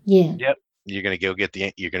possible. Yeah. Yep. You're going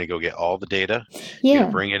to go get all the data. You're going Yeah.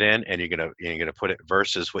 to bring it in, and you're going to put it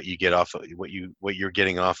versus what you get off of what you're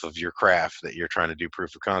getting off of your craft that you're trying to do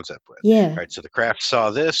proof of concept with. Yeah. All right. So the craft saw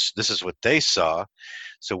this. This is what they saw.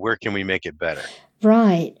 So where can we make it better?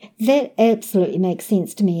 Right. That absolutely makes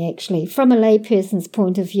sense to me, actually, from a layperson's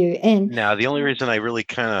point of view. And now, the only reason I really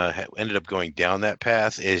kind of ended up going down that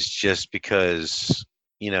path is just because,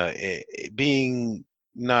 being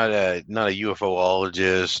not a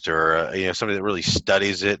UFOologist or somebody that really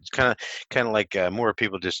studies it, it's kind of like more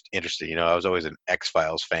people just interested. I was always an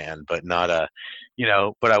X-Files fan, but not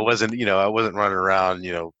but I wasn't running around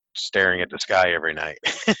staring at the sky every night,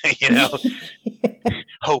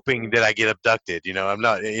 hoping that I get abducted. I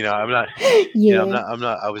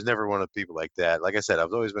was never one of the people like that. Like I said,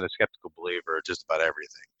 I've always been a skeptical believer of just about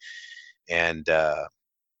everything. And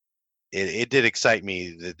it did excite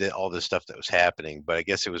me that all this stuff that was happening, but I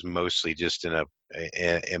guess it was mostly just in a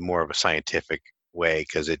more of a scientific way,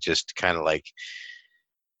 because it just kind of like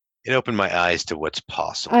it opened my eyes to what's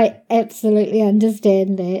possible. I absolutely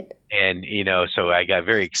understand that. And so I got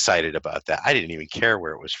very excited about that. I didn't even care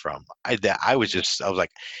where it was from. I was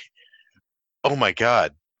like, oh my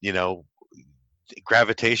God,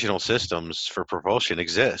 gravitational systems for propulsion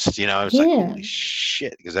exist. I was like, holy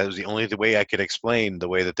shit, because that was the only way I could explain the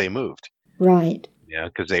way that they moved. Right. Yeah,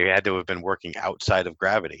 because they had to have been working outside of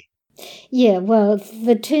gravity. Yeah, well,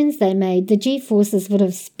 the turns they made, the G-forces would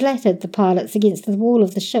have splattered the pilots against the wall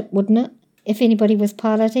of the ship, wouldn't it? If anybody was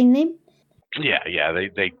piloting them? Yeah.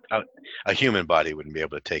 A human body wouldn't be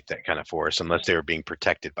able to take that kind of force unless they were being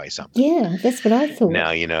protected by something. Yeah, that's what I thought. Now,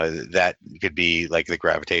 that could be like the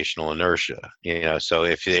gravitational inertia. So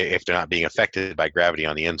if they're not being affected by gravity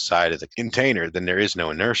on the inside of the container, then there is no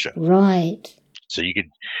inertia. Right. So you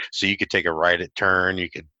could take a right turn. You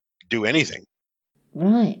could do anything.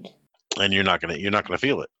 Right. And you're not gonna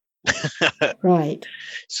feel it. Right.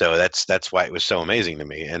 So that's why it was so amazing to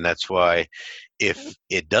me, and that's why if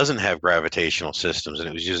it doesn't have gravitational systems and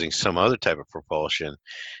it was using some other type of propulsion,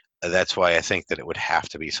 that's why I think that it would have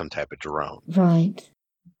to be some type of drone. Right.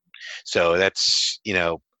 So that's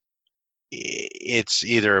it's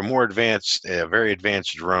either a very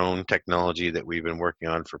advanced drone technology that we've been working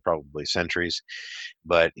on for probably centuries,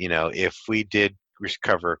 but if we did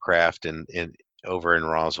recover a craft over in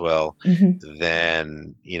Roswell, mm-hmm.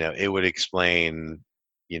 then it would explain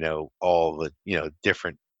all the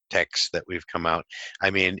different techs that we've come out. I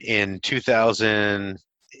mean, in 2000,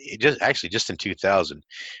 just in 2000,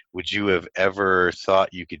 would you have ever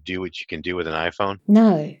thought you could do what you can do with an iPhone?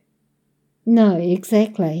 No,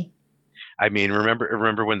 exactly. I mean,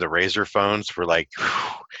 remember when the Razr phones were like,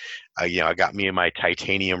 I got me in my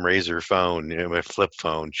titanium Razr phone, my flip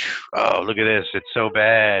phone. Oh, look at this! It's so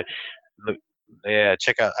bad. Look, yeah,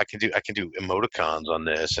 check out. I can do emoticons on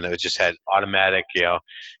this, and it just had automatic,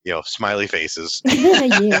 smiley faces.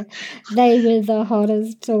 Yeah, they were the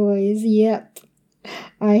hottest toys. Yep,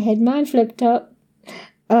 I had mine flipped up.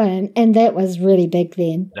 Oh, and that was really big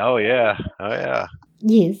then. Oh yeah.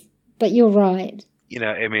 Yes, but you're right.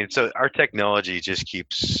 I mean, so our technology just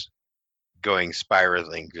keeps going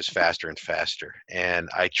spiraling just faster and faster. And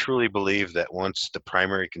I truly believe that once the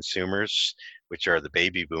primary consumers, which are the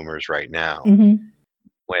baby boomers right now, mm-hmm.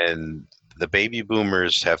 when the baby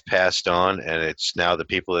boomers have passed on and it's now the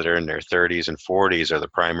people that are in their 30s and 40s are the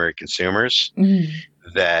primary consumers,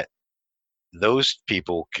 that those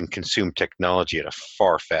people can consume technology at a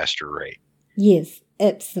far faster rate. Yes,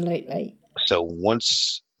 absolutely. So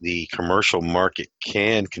once the commercial market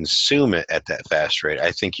can consume it at that fast rate,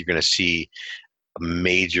 I think you're going to see a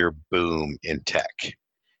major boom in tech,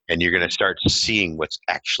 and you're going to start seeing what's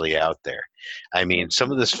actually out there. I mean,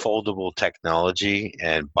 some of this foldable technology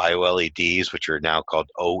and bio-LEDs, which are now called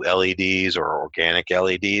OLEDs or organic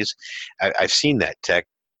LEDs, I've seen that tech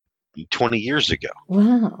 20 years ago.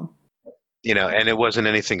 Wow. And it wasn't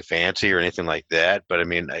anything fancy or anything like that. But I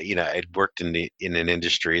mean, I'd worked in an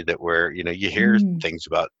industry where you hear things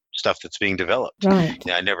about stuff that's being developed. Right.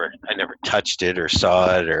 I never touched it or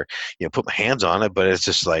saw it or put my hands on it, but it's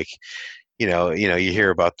just like you hear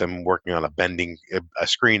about them working on a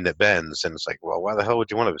screen that bends, and it's like, well, why the hell would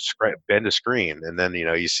you want to bend a screen? And then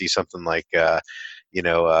you see something like a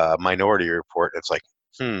Minority Report, and it's like,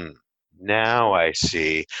 now I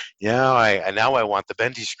see. Now I want the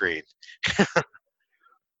bendy screen.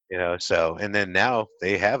 So, and then now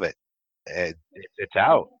they have it. It's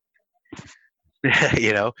out.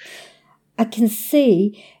 I can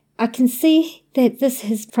see I can see that this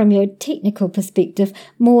is from your technical perspective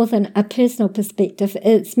more than a personal perspective.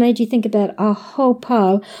 It's made you think about a whole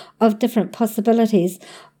pile of different possibilities.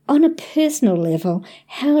 On a personal level,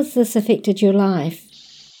 how has this affected your life?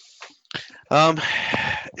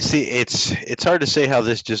 See, it's hard to say how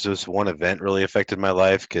this one event really affected my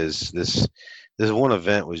life, because this one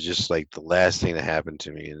event was just like the last thing that happened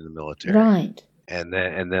to me in the military. Right. And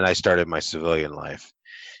then I started my civilian life.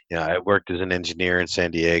 I worked as an engineer in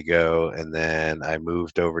San Diego, and then I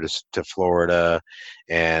moved over to Florida,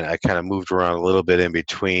 and I kind of moved around a little bit in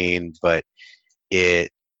between, but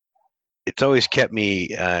it's always kept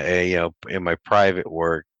me, in my private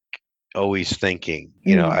work, always thinking.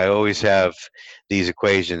 I always have these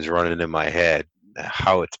equations running in my head,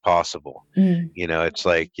 how it's possible. It's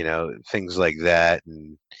like, things like that,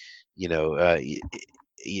 and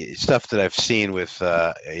stuff that I've seen with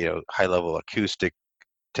high level acoustic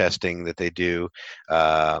testing that they do,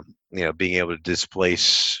 being able to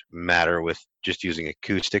displace matter with just using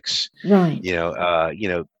acoustics. Right.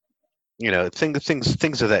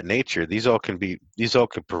 Things of that nature. These all can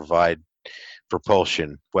provide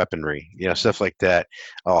propulsion, weaponry, stuff like that.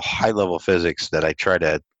 All high level physics that I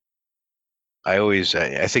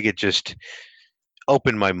think it just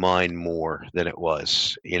opened my mind more than it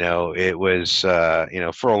was. It was,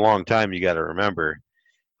 for a long time, you got to remember,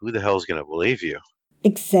 who the hell's going to believe you?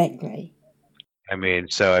 Exactly.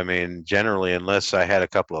 Generally, unless I had a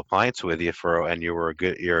couple of pints with you and you're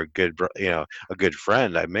a good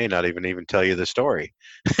friend, I may not even tell you the story.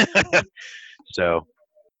 So.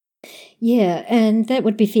 Yeah, and that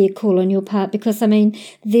would be fair call on your part, because,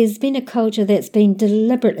 there's been a culture that's been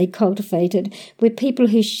deliberately cultivated where people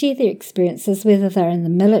who share their experiences, whether they're in the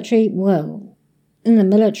military,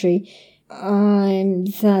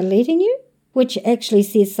 they're letting you, which actually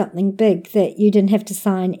says something big, that you didn't have to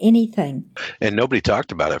sign anything. And nobody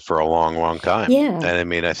talked about it for a long, long time. Yeah.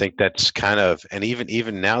 And I think that's kind of, and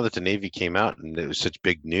even now that the Navy came out and it was such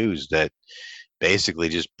big news that basically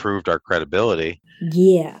just proved our credibility.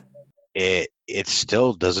 Yeah. It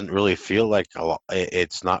still doesn't really feel like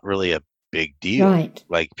it's not really a big deal. Right.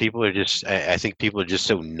 Like I think people are just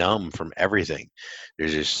so numb from everything.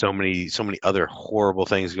 There's just so many other horrible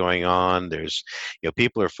things going on. There's,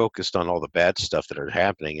 people are focused on all the bad stuff that are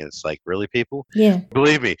happening, and it's like, really, people? Yeah.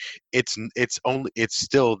 Believe me, it's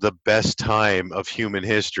still the best time of human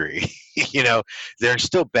history. There's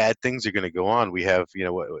still bad things are going to go on. We have,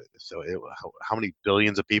 how many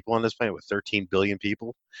billions of people on this planet? With 13 billion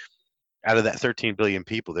people. Out of that 13 billion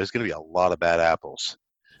people, there's going to be a lot of bad apples.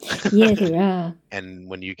 Yeah, there are. And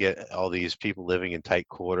when you get all these people living in tight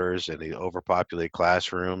quarters and the overpopulated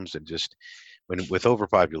classrooms, and just with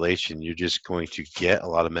overpopulation, you're just going to get a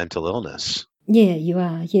lot of mental illness. Yeah, you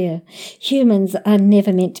are, yeah. Humans are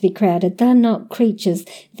never meant to be crowded. They're not creatures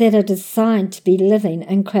that are designed to be living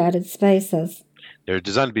in crowded spaces. They're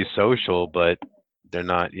designed to be social, but they're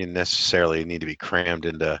not necessarily need to be crammed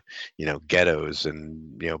into, ghettos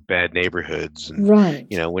and, bad neighborhoods. And, right.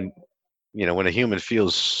 When a human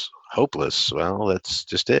feels hopeless, well, that's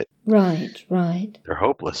just it. Right. They're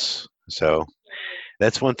hopeless. So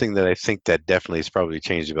that's one thing that I think that definitely has probably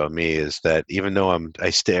changed about me, is that even though I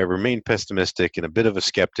remain pessimistic and a bit of a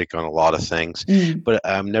skeptic on a lot of things, but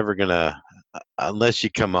I'm never gonna, unless you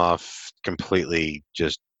come off completely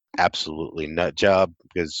just absolutely nut job,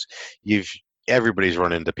 because everybody's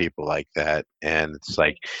run into people like that, and it's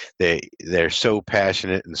like they're so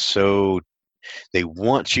passionate and so they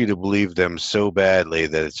want you to believe them so badly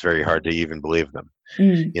that it's very hard to even believe them.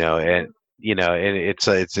 And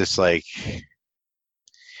it's just like,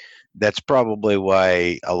 that's probably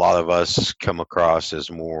why a lot of us come across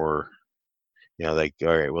as more, like,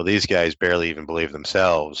 all right, well, these guys barely even believe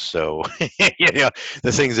themselves. So,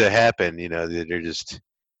 the things that happen, they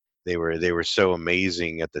were so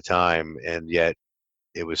amazing at the time, and yet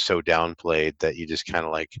it was so downplayed that you just kind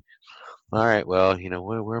of like, all right, well,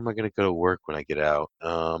 where am I going to go to work when I get out?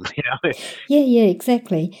 Yeah,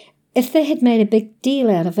 exactly. If they had made a big deal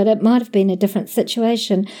out of it, it might have been a different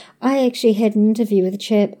situation. I actually had an interview with a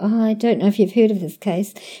chap. I don't know if you've heard of this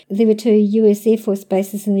case. There were 2 US Air Force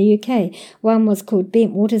bases in the UK. One was called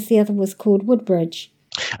Bentwaters, the other was called Woodbridge.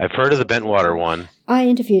 I've heard of the Bentwater one. I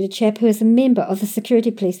interviewed a chap who was a member of the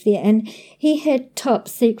security police there, and he had top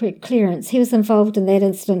secret clearance. He was involved in that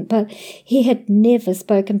incident, but he had never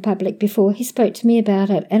spoken public before. He spoke to me about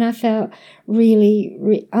it, and I felt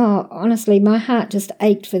honestly, my heart just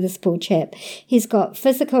ached for this poor chap. He's got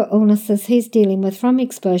physical illnesses he's dealing with from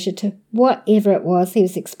exposure to whatever it was he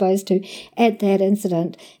was exposed to at that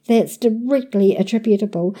incident that's directly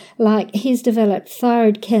attributable. Like, he's developed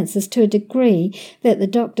thyroid cancers to a degree that the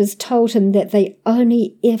doctors told him that they only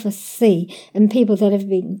only ever see in people that have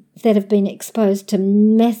been exposed to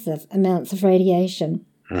massive amounts of radiation.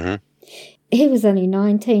 Mm-hmm. He was only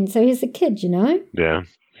 19, so he was a kid, you know? Yeah.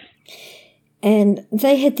 And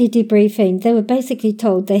they had their debriefing. They were basically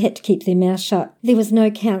told they had to keep their mouth shut. There was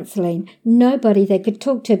no counselling. Nobody they could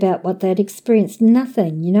talk to about what they'd experienced.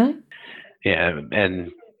 Nothing, you know? Yeah,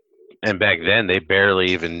 and back then they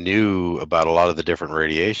barely even knew about a lot of the different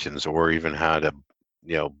radiations or even how to,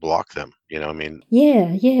 block them. I mean,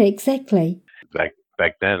 Yeah, exactly.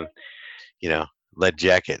 back then, lead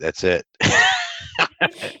jacket, that's it.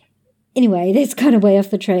 Anyway, that's kind of way off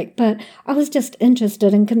the track, but I was just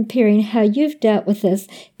interested in comparing how you've dealt with this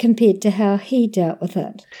compared to how he dealt with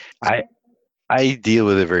it. I deal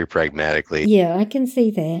with it very pragmatically. Yeah, I can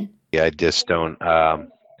see that. Yeah, I just don't.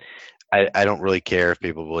 I don't really care if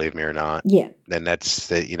people believe me or not. Yeah. And that's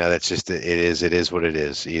just it is what it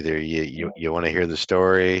is. Either you want to hear the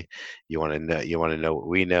story, you want to know what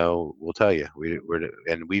we know, we'll tell you.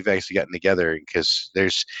 We've actually gotten together because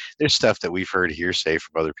there's stuff that we've heard hearsay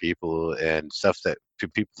from other people and stuff that to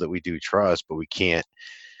people that we do trust, but we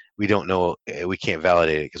don't know, we can't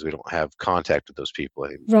validate it because we don't have contact with those people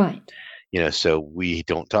anymore. Right. So we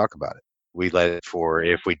don't talk about it. We let it for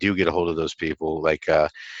if we do get a hold of those people. Like,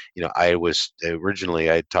 I was originally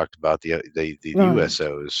I talked about the Right.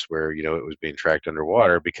 USOs where it was being tracked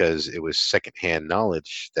underwater because it was secondhand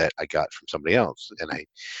knowledge that I got from somebody else, and I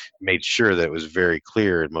made sure that it was very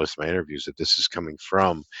clear in most of my interviews that this is coming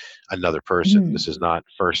from another person. This is not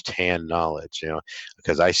firsthand knowledge,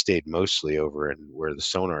 because I stayed mostly over in where the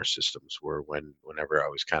sonar systems were whenever I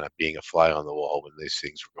was kind of being a fly on the wall when these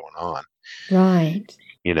things were going on. Right.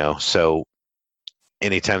 So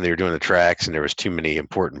anytime they were doing the tracks and there was too many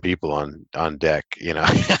important people on deck,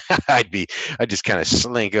 I'd just kind of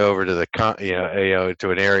slink over to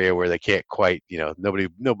to an area where they can't quite, nobody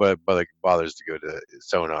bothers to go to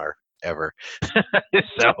sonar ever.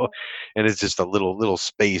 So, and it's just a little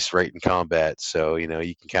space right in combat. So, you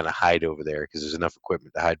can kind of hide over there because there's enough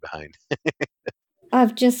equipment to hide behind.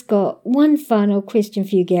 I've just got one final question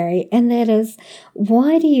for you, Gary, and that is,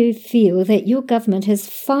 why do you feel that your government has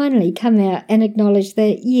finally come out and acknowledged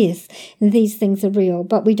that, yes, these things are real,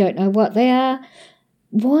 but we don't know what they are?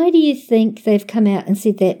 Why do you think they've come out and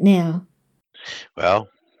said that now? Well,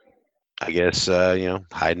 I guess,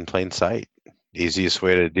 hide in plain sight. Easiest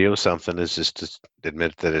way to deal with something is just to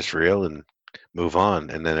admit that it's real and move on.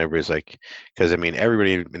 And then everybody's like, because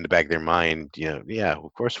everybody in the back of their mind, yeah,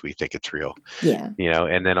 of course we think it's real. Yeah.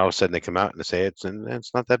 And then all of a sudden they come out and say it's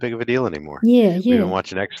not that big of a deal anymore. Yeah. We've been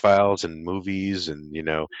watching X-Files and movies and,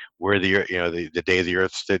 where the day the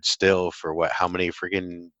earth stood still for how many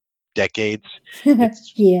freaking decades.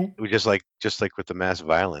 Yeah. We just like with the mass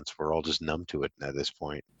violence, we're all just numb to it at this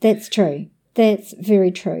point. That's true. That's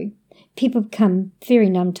very true. People become very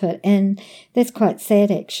numb to it, and that's quite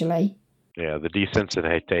sad, actually. Yeah, the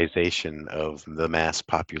desensitization of the mass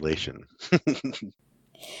population.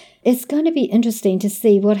 It's going to be interesting to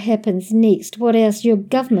see what happens next, what else your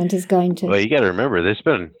government is going to... Well, you got to remember, there's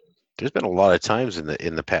been a lot of times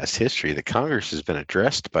in the past history that Congress has been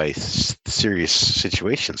addressed by serious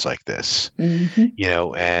situations like this.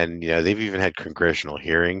 Mm-hmm. And they've even had congressional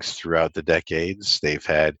hearings throughout the decades. They've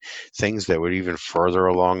had things that were even further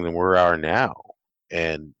along than we are now,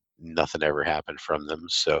 and nothing ever happened from them.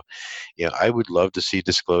 So, I would love to see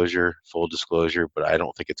full disclosure, but I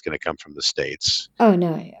don't think it's going to come from the states. Oh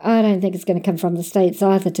no, I don't think it's going to come from the states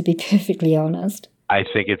either, to be perfectly honest. I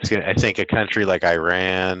think a country like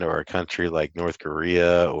Iran or a country like North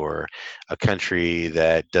Korea or a country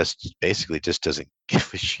that basically just doesn't give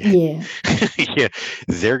a shit. Yeah. Yeah,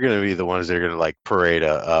 they're going to be the ones that are going to like parade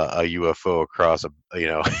a UFO across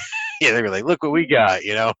yeah, they're like, look what we got,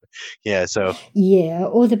 Yeah, so. Yeah,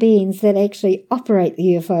 or the beings that actually operate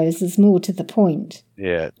the UFOs is more to the point.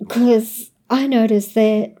 Yeah. Because I noticed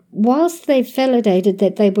that whilst they validated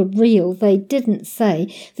that they were real, they didn't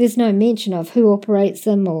say, there's no mention of who operates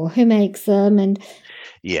them or who makes them. And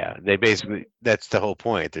yeah, they basically, that's the whole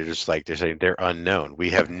point. They're just like, they're saying they're unknown.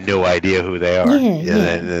 We have no idea who they are. Yeah.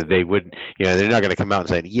 And they wouldn't, they're not going to come out and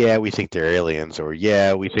say, yeah, we think they're aliens, or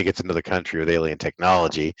yeah, we think it's another country with alien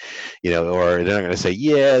technology, or they're not going to say,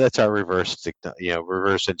 yeah, that's our reverse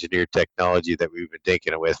engineered technology that we've been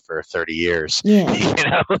taking it with for 30 years.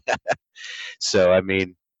 Yeah. So,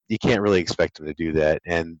 you can't really expect them to do that.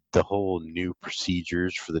 And the whole new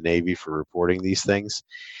procedures for the Navy for reporting these things,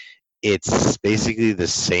 it's basically the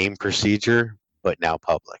same procedure, but now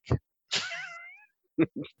public.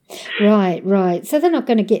 Right. So they're not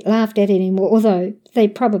going to get laughed at anymore, although they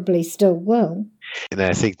probably still will. And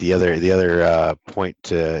I think the other point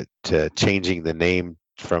to changing the name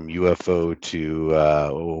from UFO to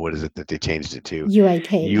what is it that they changed it to?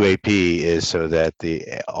 UAP. UAP is so that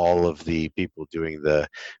all of the people doing the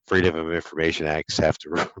Freedom of Information Acts have to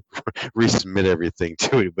resubmit everything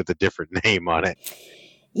to it with a different name on it.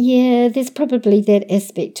 Yeah, there's probably that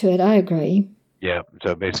aspect to it. I agree. Yeah.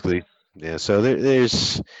 So basically, yeah. So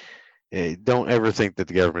there's don't ever think that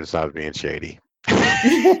the government's not being shady.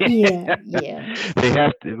 Yeah. They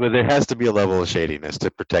have to, but there has to be a level of shadiness to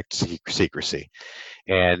protect secrecy.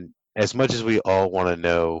 And as much as we all want to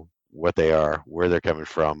know what they are, where they're coming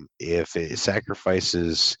from, if it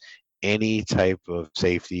sacrifices any type of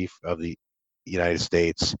safety of the United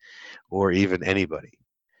States or even anybody,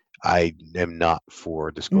 I am not for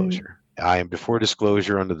disclosure. I am for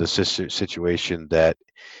disclosure under the situation that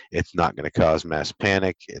it's not going to cause mass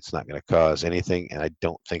panic. It's not going to cause anything. And I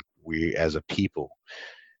don't think we as a people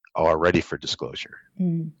are ready for disclosure.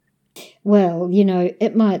 Well,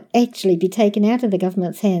 it might actually be taken out of the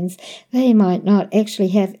government's hands. They might not actually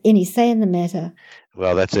have any say in the matter.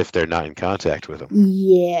 Well, that's if they're not in contact with them.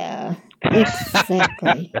 Yeah,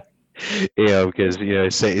 exactly. Because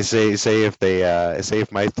say if they say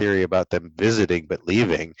if my theory about them visiting but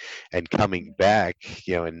leaving and coming back,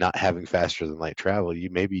 and not having faster than light travel, you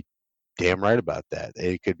may be damn right about that.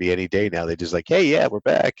 It could be any day now. They just like, hey, yeah, we're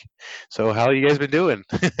back. So how you guys been doing?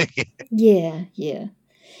 Yeah.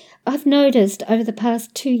 I've noticed over the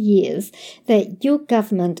past 2 years that your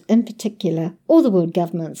government in particular, all the world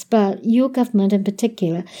governments, but your government in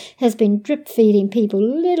particular, has been drip feeding people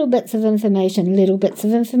little bits of information,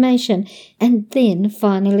 and then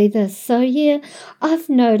finally this. So yeah, I've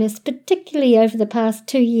noticed, particularly over the past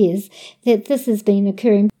 2 years, that this has been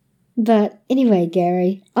occurring. But anyway,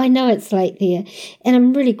 Gary, I know it's late there, and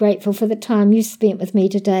I'm really grateful for the time you spent with me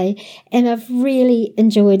today, and I've really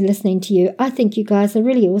enjoyed listening to you. I think you guys are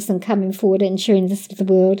really awesome coming forward and sharing this with the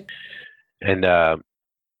world. And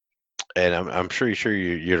I'm sure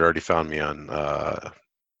you'd already found me on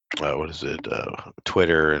what is it,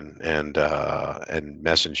 Twitter and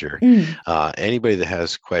Messenger. Anybody that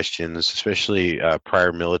has questions, especially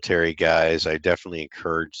prior military guys, I definitely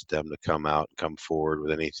encourage them to come forward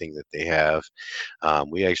with anything that they have.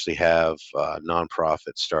 We actually have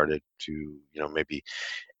nonprofits started to maybe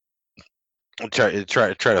try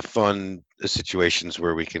to fund situations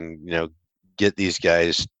where we can get these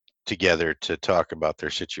guys together to talk about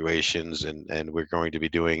their situations, and we're going to be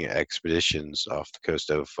doing expeditions off the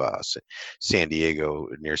coast of San Diego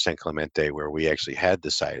near San Clemente, where we actually had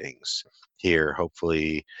the sightings here.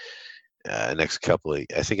 Hopefully next couple of,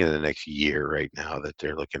 I think in the next year right now that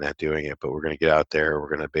they're looking at doing it, but we're going to get out there. We're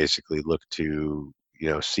going to basically look to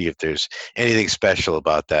see if there's anything special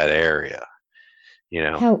about that area.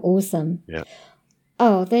 How awesome. Yeah.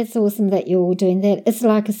 Oh, that's awesome that you're all doing that. It's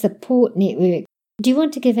like a support network. Do you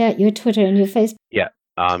want to give out your Twitter and your Facebook? Yeah.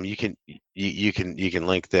 You can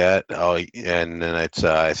link that. And then it's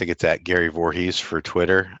I think it's at Gary Voorhees for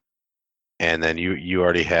Twitter, and then you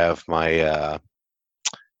already have my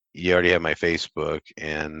Facebook,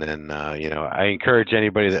 and then I encourage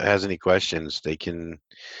anybody that has any questions, they can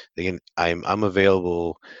I'm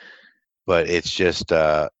available, but it's just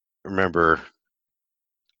remember,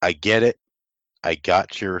 I get it. I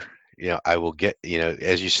got your I will get,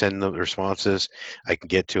 as you send the responses, I can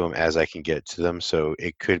get to them as I can get to them. So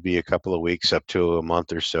it could be a couple of weeks up to a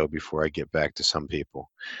month or so before I get back to some people.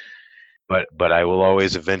 But I will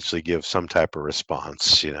always eventually give some type of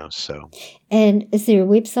response, so. And is there a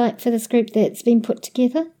website for this group that's been put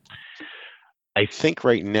together? I think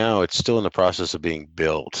right now it's still in the process of being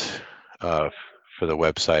built for the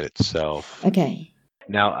website itself. Okay.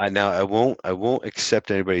 Now I won't accept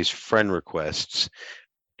anybody's friend requests,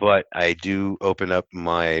 but I do open up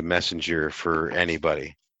my Messenger for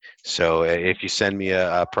anybody. So if you send me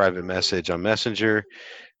a private message on Messenger,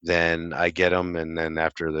 then I get them, and then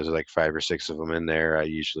after there's like 5 or 6 of them in there, I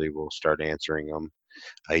usually will start answering them.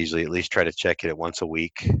 I usually at least try to check it once a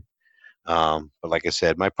week. But like I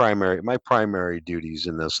said, my primary duties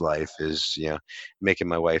in this life is making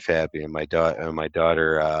my wife happy and my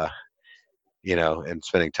daughter and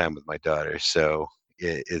spending time with my daughter. So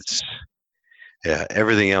it's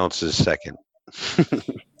everything else is second.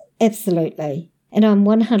 Absolutely. And I'm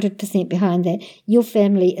 100% behind that. Your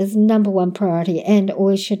family is number one priority and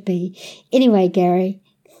always should be. Anyway, Gary,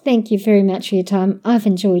 thank you very much for your time. I've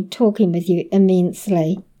enjoyed talking with you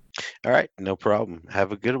immensely. All right. No problem.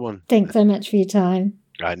 Have a good one. Thanks so much for your time.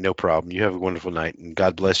 No problem. You have a wonderful night, and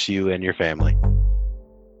God bless you and your family.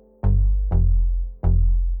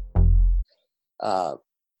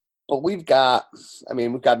 But we've got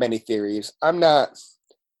many theories.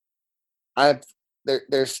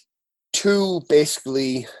 There's two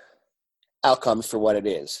basically outcomes for what it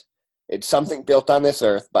is. It's something built on this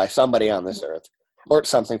earth by somebody on this earth, or it's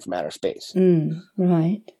something from outer space.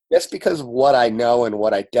 Right. Just because of what I know and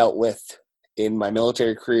what I dealt with in my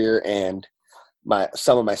military career and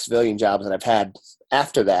some of my civilian jobs that I've had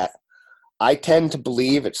after that, I tend to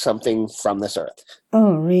believe it's something from this earth.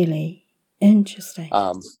 Oh, really? Interesting.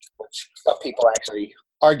 Which some people actually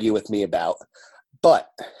argue with me about. But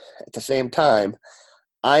at the same time,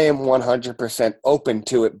 I am 100% open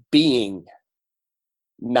to it being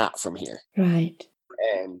not from here. Right.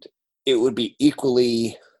 And it would be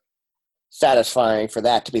equally satisfying for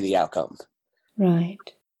that to be the outcome. Right.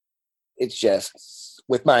 It's just,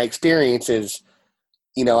 with my experiences,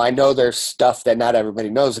 I know there's stuff that not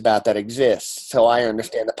everybody knows about that exists. So I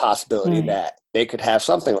understand the possibility that they could have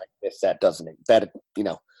something like this that doesn't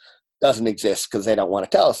exist because they don't want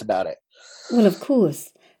to tell us about it. Well, of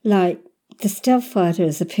course. Like, the stealth fighter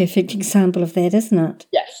is a perfect example of that, isn't it?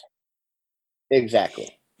 Yes.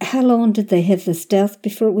 Exactly. How long did they have the stealth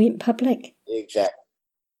before it went public? Exactly.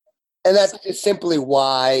 And that's just simply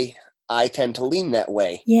why I tend to lean that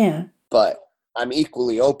way. Yeah. But I'm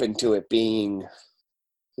equally open to it being,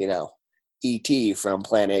 E.T. from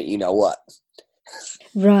planet what.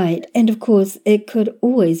 Right. And of course, it could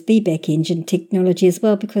always be back engine technology as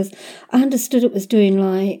well, because I understood it was doing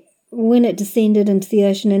when it descended into the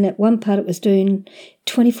ocean, and at one part it was doing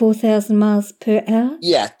 24,000 miles per hour.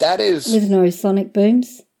 Yeah, that is... with no sonic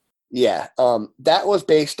booms. Yeah, that was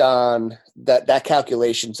based on that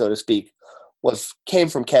calculation, so to speak, came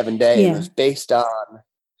from Kevin Day. Yeah. And was based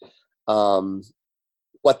on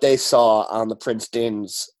what they saw on the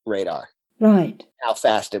Princeton's radar. Right. How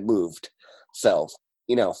fast it moved. So,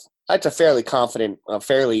 that's a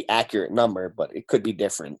fairly accurate number, but it could be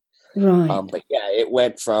different. Right. But yeah, it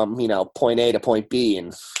went from, point A to point B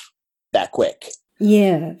and that quick.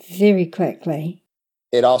 Yeah, very quickly.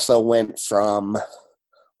 It also went from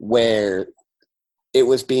where it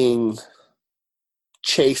was being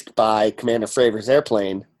chased by Commander Fravor's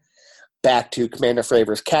airplane back to Commander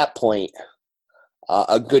Fravor's cap point,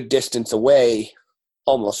 a good distance away,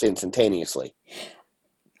 almost instantaneously.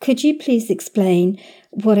 Could you please explain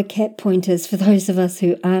what a cap point is for those of us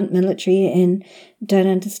who aren't military and don't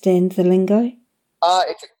understand the lingo?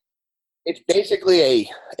 It's basically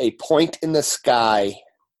a point in the sky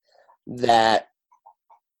that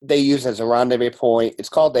they use as a rendezvous point. It's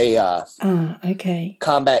called a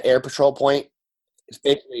combat air patrol point. It's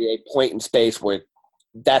basically a point in space where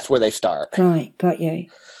that's where they start. Right, got you.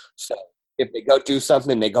 So if they go do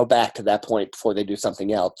something, they go back to that point before they do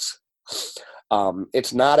something else.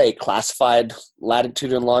 It's not a classified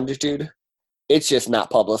latitude and longitude. It's just not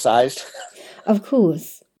publicized. Of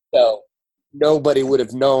course. So nobody would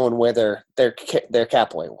have known where their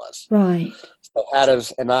cap point was. Right. So how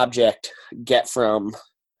does an object get from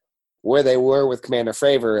where they were with Commander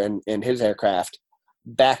Fravor and his aircraft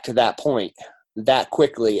back to that point that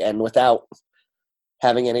quickly and without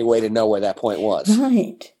having any way to know where that point was?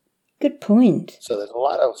 Right. Good point. So there's a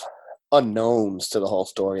lot of unknowns to the whole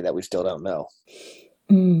story that we still don't know.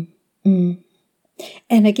 And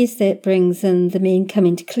I guess that brings in the men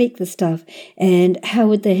coming to collect the stuff. And how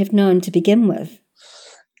would they have known to begin with?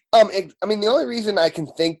 The only reason I can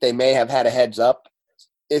think they may have had a heads up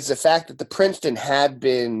is the fact that the Princeton had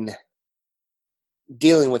been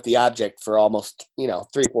dealing with the object for almost,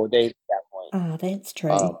 3-4 days at that point. Oh, that's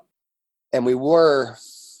true. And we were,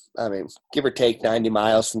 give or take 90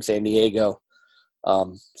 miles from San Diego.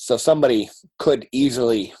 So somebody could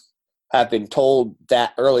easily have been told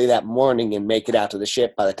that early that morning and make it out to the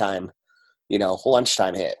ship by the time,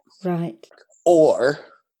 lunchtime hit. Right. Or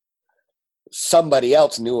somebody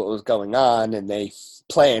else knew what was going on and they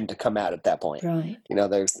planned to come out at that point. Right.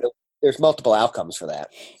 There's multiple outcomes for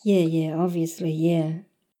that. Yeah, obviously, yeah.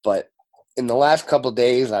 But in the last couple of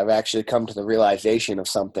days, I've actually come to the realization of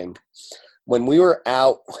something. When we were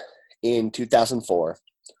out in 2004,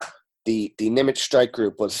 the Nimitz Strike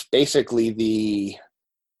Group was basically the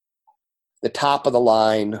top of the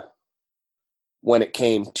line when it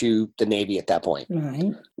came to the Navy at that point.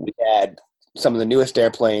 Right. We had some of the newest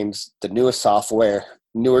airplanes, the newest software,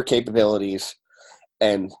 newer capabilities,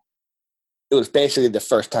 and it was basically the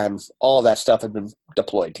first time all of that stuff had been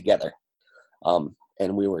deployed together. And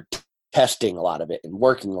we were testing a lot of it and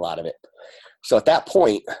working a lot of it. So at that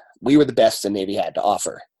point, we were the best the Navy had to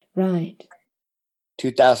offer. Right.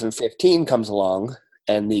 2015 comes along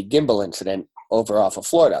and the gimbal incident over off of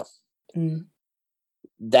Florida.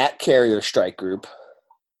 That carrier strike group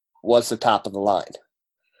was the top of the line.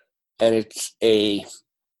 And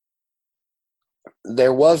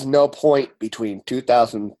there was no point between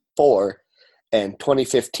 2004 and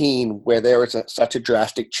 2015, where there was such a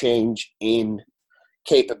drastic change in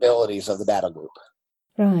capabilities of the battle group.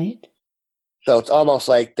 Right. So it's almost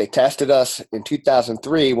like they tested us in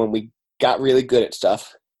 2003 when we got really good at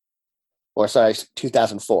stuff. Or sorry,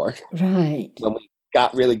 2004. Right. When we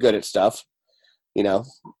got really good at stuff. You know,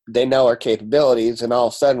 they know our capabilities, and all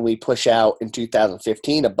of a sudden we push out in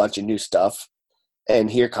 2015 a bunch of new stuff,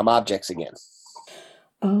 and here come objects again.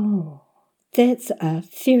 Oh, that's a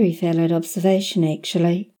very valid observation,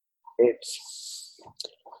 actually.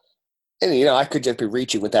 And you know, I could just be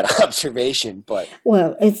reaching with that observation, but...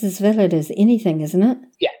 Well, it's as valid as anything, isn't it?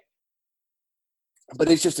 Yeah.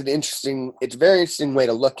 But it's just it's a very interesting way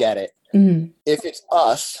to look at it. Mm. If it's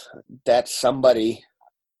us, that's somebody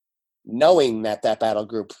knowing that battle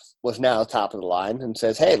group was now top of the line and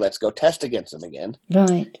says, hey, let's go test against them again.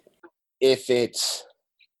 Right. If it's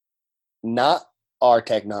not our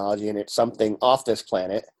technology and it's something off this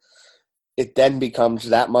planet, it then becomes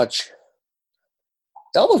it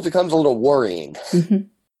almost becomes a little worrying. Mm-hmm.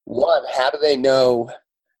 One, how do they know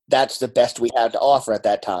that's the best we have to offer at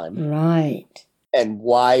that time? Right. And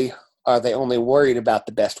why are they only worried about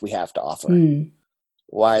the best we have to offer? Mm.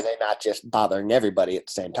 Why are they not just bothering everybody at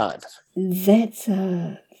the same time? That's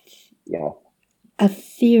a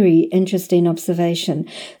very interesting observation.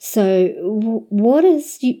 So, what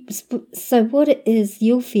is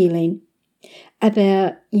your feeling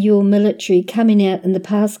about your military coming out in the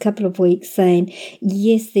past couple of weeks saying,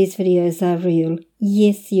 yes, these videos are real,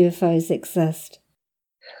 yes, UFOs exist?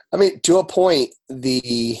 I mean, to a point,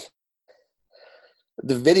 the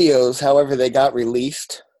videos, however they got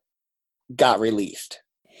released.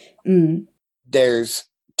 Mm. There's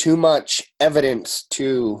too much evidence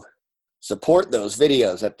to support those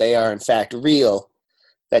videos that they are in fact real,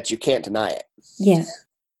 that you can't deny it. Yeah.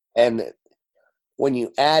 And when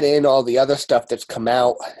you add in all the other stuff that's come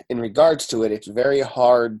out in regards to it, it's very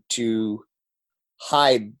hard to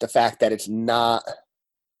hide the fact that it's not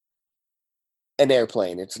an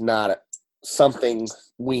airplane. It's not something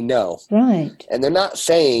we know. Right. And they're not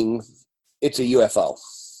saying it's a UFO.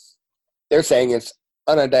 They're saying it's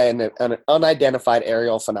an unidentified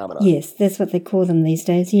aerial phenomenon. Yes, that's what they call them these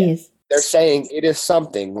days, yes. They're saying it is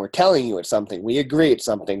something. We're telling you it's something. We agree it's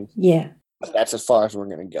something. Yeah. But that's as far as we're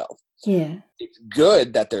going to go. Yeah. It's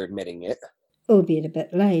good that they're admitting it. Albeit a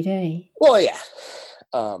bit late, eh? Well, yeah.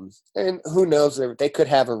 And who knows? They could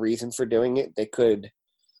have a reason for doing it. They could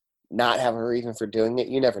not have a reason for doing it.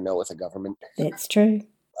 You never know with the government. That's true.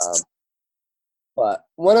 But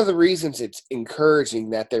one of the reasons it's encouraging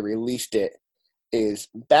that they released it is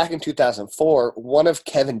back in 2004, one of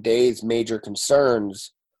Kevin Day's major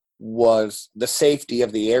concerns was the safety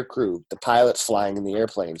of the aircrew, the pilots flying in the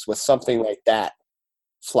airplanes, with something like that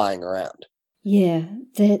flying around. Yeah,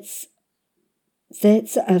 that's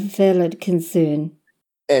a valid concern.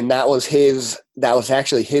 And that was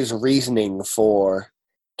actually his reasoning for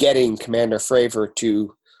getting Commander Fravor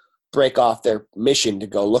to break off their mission to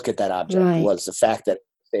go look at that object, right. Was the fact that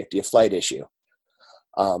safety of flight issue.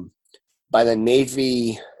 By the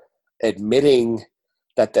Navy admitting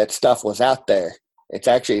that stuff was out there, it's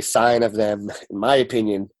actually a sign of them, in my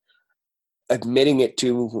opinion, admitting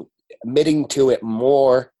to it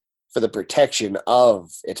more for the protection of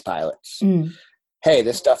its pilots. Mm. Hey,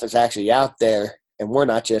 this stuff is actually out there, and we're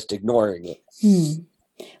not just ignoring it. Mm.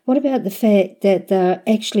 What about the fact that they're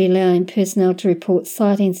actually allowing personnel to report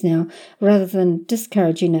sightings now rather than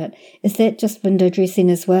discouraging it? Is that just window dressing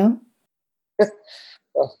as well?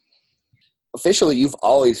 Well, officially, you've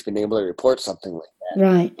always been able to report something like that.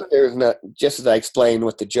 Right. There's not, just as I explained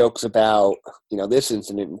with the jokes about, this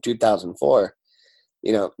incident in 2004,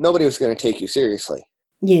 nobody was going to take you seriously.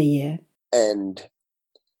 Yeah. And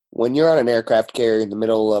when you're on an aircraft carrier in the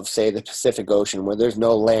middle of, say, the Pacific Ocean, where there's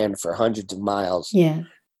no land for hundreds of miles, yeah,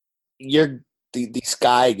 the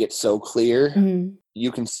sky gets so clear,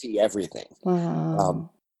 you can see everything.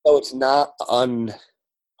 Wow. So it's not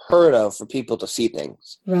unheard of for people to see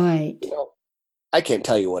things. Right. I can't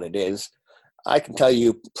tell you what it is. I can tell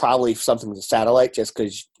you probably something's a satellite just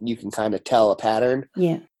because you can kind of tell a pattern.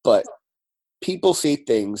 Yeah. But people see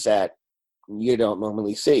things that you don't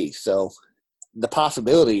normally see. So the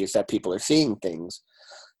possibility is that people are seeing things.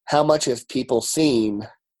 How much have people seen,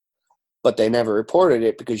 but they never reported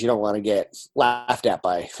it because you don't want to get laughed at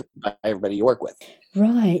by everybody you work with?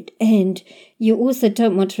 Right. And you also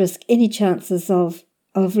don't want to risk any chances of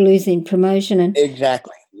losing promotion. And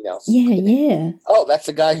exactly. Yeah. Oh, that's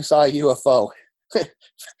the guy who saw a UFO. Forget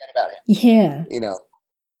about it. Yeah.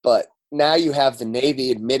 But now you have the Navy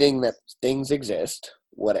admitting that things exist,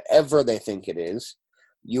 whatever they think it is.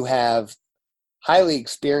 You have highly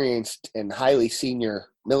experienced and highly senior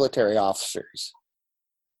military officers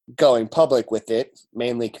going public with it,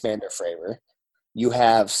 mainly Commander Fravor. You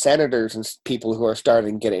have senators and people who are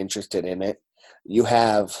starting to get interested in it. You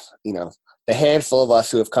have, the handful of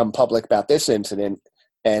us who have come public about this incident,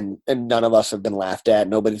 and none of us have been laughed at.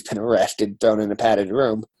 Nobody's been arrested, thrown in a padded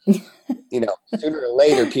room. Sooner or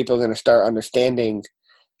later, people are going to start understanding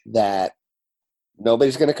that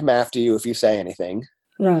nobody's going to come after you if you say anything.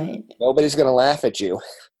 Right. Nobody's going to laugh at you,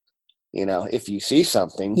 if you see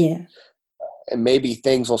something. Yeah. And maybe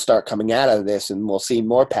things will start coming out of this, and we'll see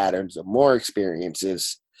more patterns and more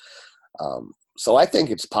experiences. So I think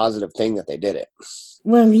it's a positive thing that they did it.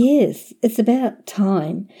 Well, yes, it's about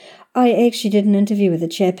time. I actually did an interview with a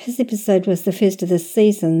chap. His episode was the first of the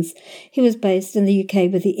seasons. He was based in the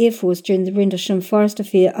UK with the Air Force during the Rendlesham Forest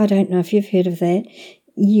affair. I don't know if you've heard of that.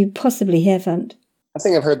 You possibly haven't. I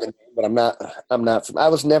think I've heard the name, but I'm not. I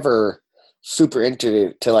was never super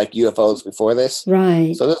into like UFOs before this.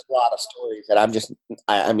 Right. So there's a lot of stories that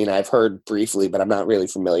I've heard briefly, but I'm not really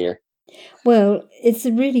familiar. Well, it's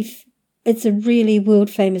a really world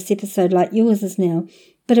famous episode like yours is now,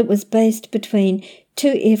 but it was based between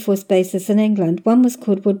two Air Force bases in England. One was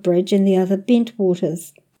called Woodbridge and the other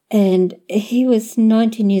Bentwaters. And he was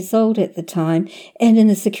 19 years old at the time, and in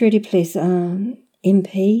the security police,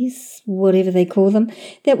 MPs, whatever they call them,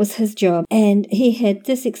 that was his job. And he had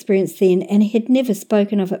this experience then, and he had never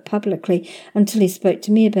spoken of it publicly until he spoke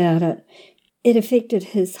to me about it. It affected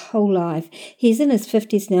his whole life. He's in his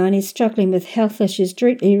 50s now, and he's struggling with health issues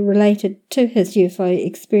directly related to his UFO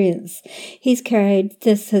experience. He's carried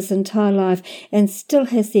this his entire life and still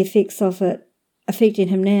has the effects of it affecting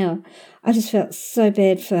him now. I just felt so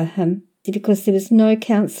bad for him because there was no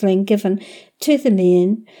counselling given to the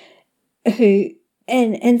men who...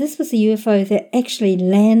 And this was a UFO that actually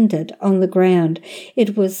landed on the ground.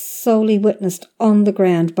 It was solely witnessed on the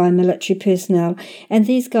ground by military personnel. And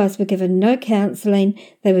these guys were given no counselling.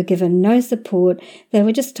 They were given no support. They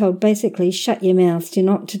were just told basically, shut your mouths, you're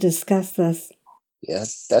not to discuss this. Yeah,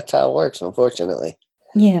 that's how it works, unfortunately.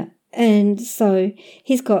 Yeah. And so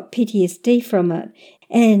he's got PTSD from it.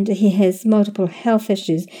 And he has multiple health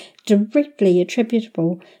issues directly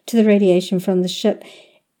attributable to the radiation from the ship.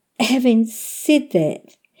 Having said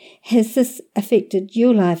that, has this affected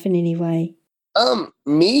your life in any way?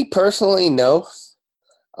 Me personally, no.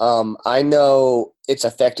 I know it's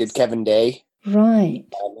affected Kevin Day. Right.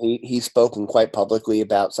 He's spoken quite publicly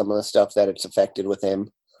about some of the stuff that it's affected with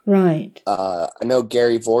him. Right. I know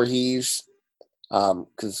Gary Voorhees,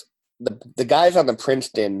 because the guys on the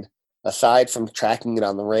Princeton, aside from tracking it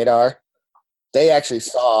on the radar, they actually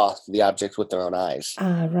saw the object with their own eyes.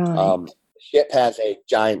 Ah, right. The ship has a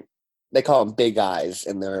giant, they call them big eyes,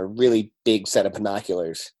 and they're a really big set of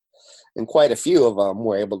binoculars. And quite a few of them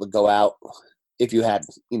were able to go out if you had,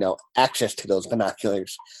 access to those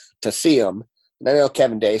binoculars to see them. And I know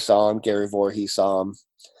Kevin Day saw them, Gary Voorhees saw them.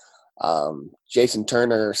 Jason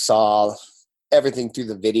Turner saw everything through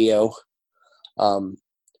the video. So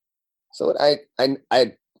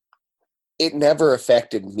it never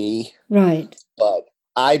affected me. Right. But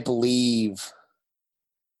I believe,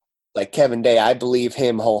 like Kevin Day, I believe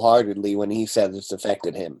him wholeheartedly when he says it's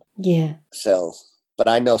affected him. Yeah. So, but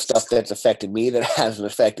I know stuff that's affected me that hasn't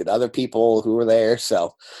affected other people who were there,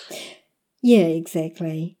 so. Yeah,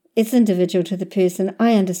 exactly. It's individual to the person.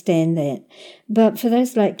 I understand that. But for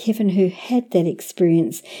those like Kevin who had that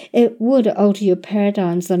experience, it would alter your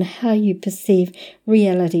paradigms on how you perceive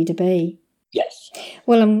reality to be. Yes.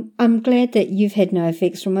 Well, I'm glad that you've had no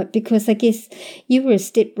effects from it, because I guess you were a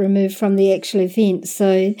step removed from the actual event,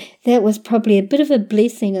 so that was probably a bit of a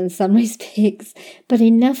blessing in some respects, but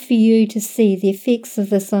enough for you to see the effects of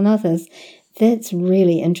this on others. That's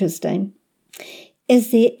really interesting.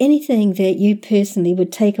 Is there anything that you personally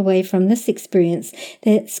would take away from this experience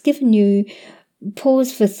that's given you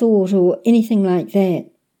pause for thought or anything like that?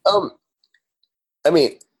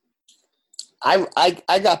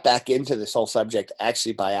 I got back into this whole subject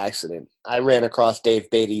actually by accident. I ran across Dave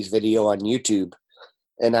Beatty's video on YouTube,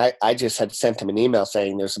 and I just had sent him an email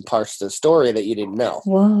saying there's some parts to the story that you didn't know.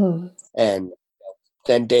 Whoa. And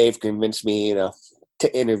then Dave convinced me,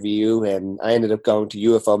 to interview, and I ended up going to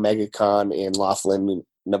UFO MegaCon in Laughlin,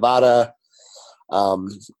 Nevada.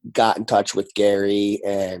 Got in touch with Gary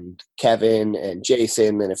and Kevin and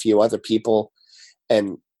Jason and a few other people,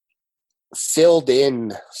 and filled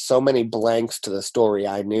in so many blanks to the story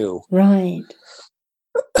I knew. Right.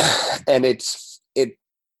 And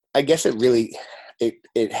I guess it really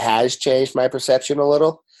has changed my perception a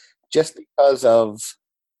little, just because of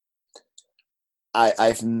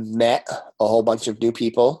I've met a whole bunch of new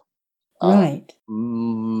people. Right.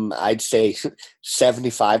 I'd say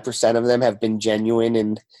 75% of them have been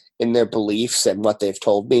genuine in their beliefs and what they've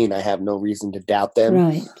told me, and I have no reason to doubt them.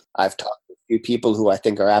 Right. I've talked to a few people who I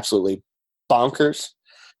think are absolutely bonkers.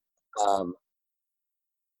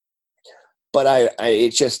 But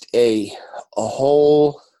it's just a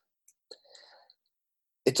whole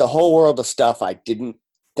world of stuff I didn't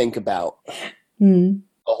think about. Mm.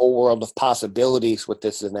 A whole world of possibilities with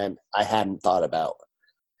this event I hadn't thought about.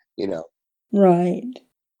 Right.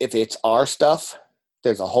 If it's our stuff,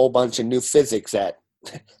 there's a whole bunch of new physics that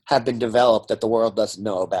have been developed that the world doesn't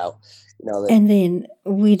know about. And then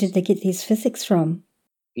where did they get these physics from?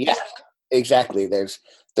 Yeah, exactly. There's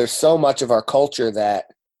so much of our culture that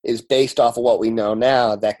is based off of what we know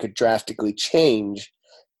now that could drastically change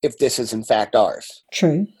if this is in fact ours.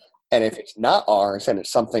 True. And if it's not ours and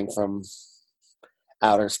it's something from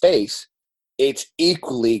outer space, it's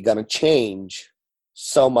equally going to change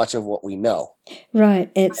so much of what we know.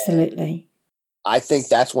 Right, absolutely. I think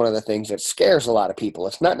that's one of the things that scares a lot of people.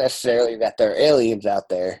 It's not necessarily that there are aliens out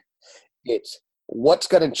there. It's what's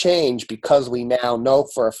going to change because we now know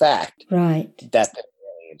for a fact right. that there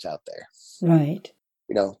are aliens out there. Right.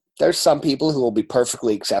 There's some people who will be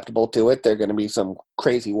perfectly acceptable to it. There are going to be some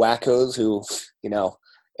crazy wackos who,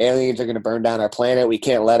 aliens are going to burn down our planet. We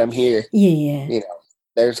can't let them here. Yeah.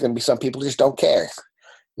 There's going to be some people who just don't care.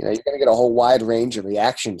 You're going to get a whole wide range of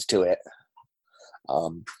reactions to it.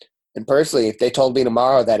 And personally, if they told me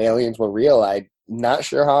tomorrow that aliens were real, I'm not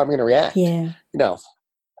sure how I'm going to react. Yeah. I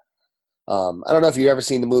don't know if you've ever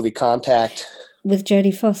seen the movie Contact. With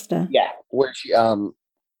Jodie Foster. Yeah. Where she,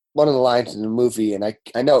 one of the lines in the movie, and I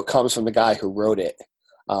know it comes from the guy who wrote it,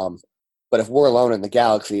 but if we're alone in the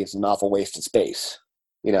galaxy, it's an awful waste of space.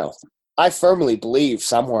 I firmly believe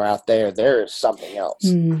somewhere out there is something else.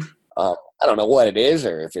 Mm. I don't know what it is,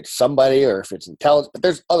 or if it's somebody, or if it's intelligent, but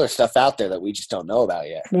there's other stuff out there that we just don't know about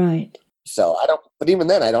yet. Right. So but even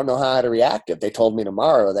then, I don't know how to react if they told me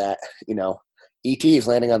tomorrow that, E.T. is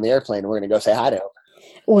landing on the airplane and we're going to go say hi to him.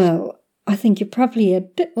 Well, I think you're probably a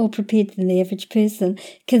bit more prepared than the average person,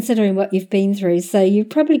 considering what you've been through. So you've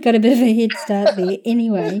probably got a bit of a head start there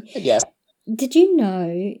anyway. Yeah. Did you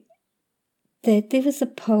know that there was a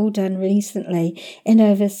poll done recently and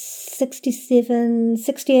over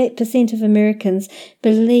 68% of Americans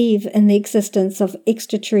believe in the existence of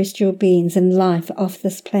extraterrestrial beings and life off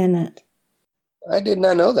this planet? I did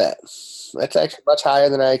not know that. That's actually much higher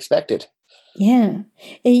than I expected. Yeah.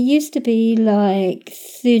 It used to be like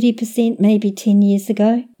 30% maybe 10 years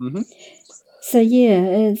ago. Mm-hmm. So, yeah,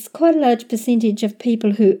 it's quite a large percentage of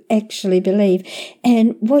people who actually believe.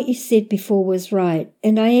 And what you said before was right.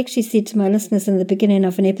 And I actually said to my listeners in the beginning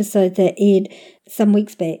of an episode that aired some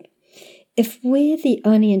weeks back, if we're the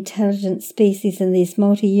only intelligent species in these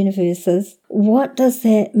multi-universes, what does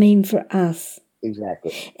that mean for us?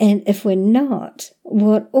 Exactly. And if we're not,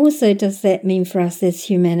 what also does that mean for us as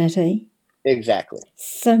humanity? Exactly.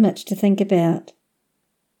 So much to think about.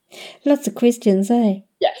 Lots of questions, eh?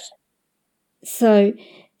 Yes. So,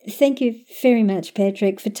 thank you very much,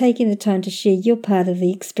 Patrick, for taking the time to share your part of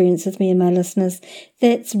the experience with me and my listeners.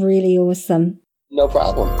 That's really awesome. No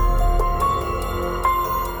problem.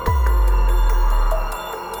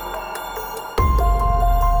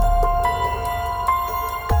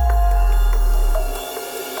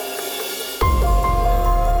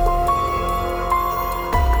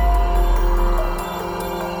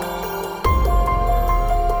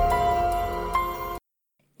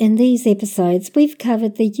 In these episodes, we've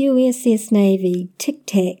covered the USS Navy, Tic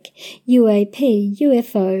Tac, UAP,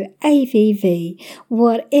 UFO, AVV,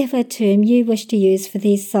 whatever term you wish to use for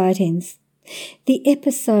these sightings. The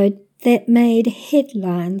episode that made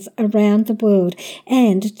headlines around the world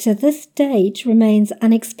and to this date remains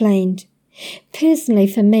unexplained. Personally,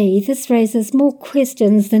 for me, this raises more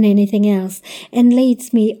questions than anything else and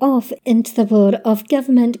leads me off into the world of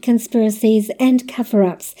government conspiracies and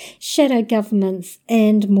cover-ups, shadow governments,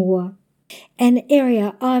 and more. An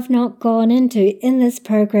area I've not gone into in this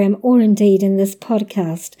program or indeed in this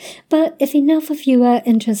podcast. But if enough of you are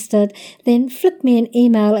interested, then flick me an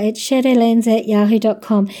email at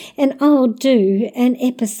shadowlands@yahoo.com and I'll do an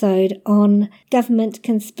episode on government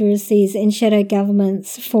conspiracies and shadow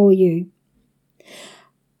governments for you.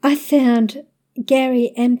 I found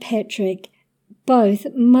Gary and Patrick both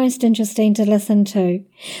most interesting to listen to.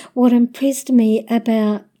 What impressed me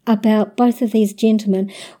about both of these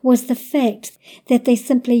gentlemen was the fact that they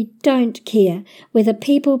simply don't care whether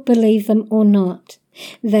people believe them or not.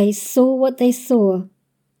 They saw what they saw,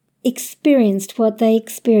 experienced what they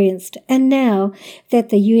experienced, and now that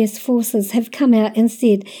the US forces have come out and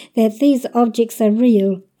said that these objects are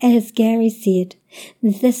real As Gary said,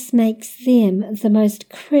 this makes them the most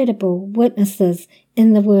credible witnesses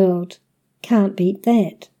in the world. Can't beat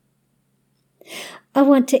that. I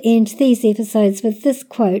want to end these episodes with this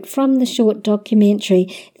quote from the short documentary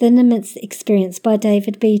The Nimitz Experience by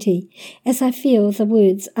David Beatty, as I feel the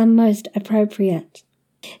words are most appropriate.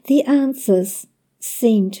 The answers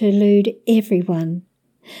seem to elude everyone,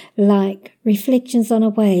 like reflections on a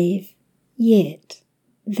wave, yet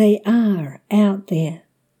they are out there.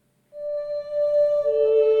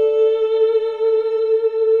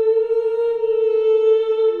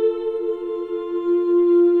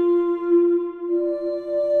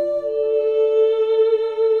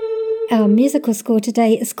 Our musical score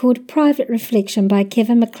today is called Private Reflection by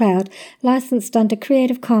Kevin MacLeod, licensed under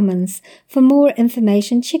Creative Commons. For more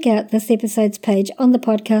information, check out this episode's page on the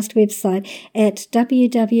podcast website at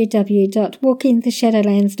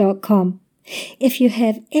www.walkingtheshadowlands.com. If you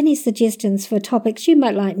have any suggestions for topics you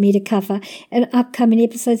might like me to cover in upcoming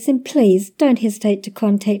episodes, then please don't hesitate to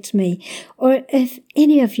contact me. Or if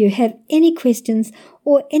any of you have any questions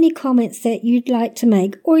or any comments that you'd like to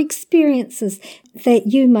make, or experiences that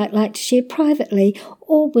you might like to share privately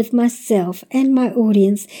or with myself and my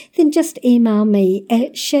audience, then just email me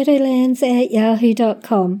at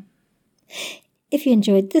shadowlands@yahoo.com. If you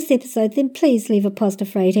enjoyed this episode, then please leave a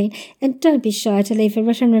positive rating, and don't be shy to leave a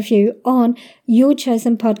written review on your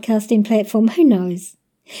chosen podcasting platform. Who knows?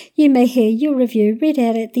 You may hear your review read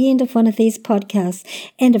out at the end of one of these podcasts.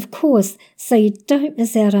 And of course, so you don't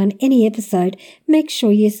miss out on any episode, make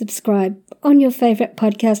sure you subscribe on your favorite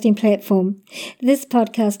podcasting platform. This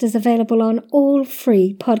podcast is available on all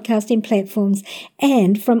free podcasting platforms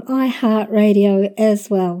and from iHeartRadio as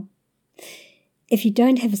well. If you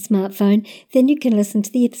don't have a smartphone, then you can listen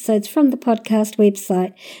to the episodes from the podcast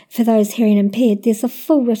website. For those hearing impaired, there's a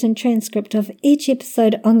full written transcript of each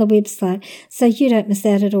episode on the website, so you don't miss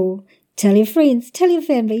out at all. Tell your friends, tell your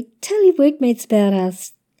family, tell your workmates about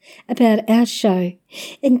us, about our show.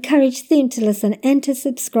 Encourage them to listen and to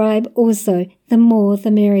subscribe also. The more,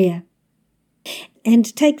 the merrier.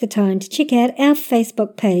 And take the time to check out our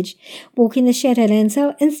Facebook page, Walking the Shadowlands,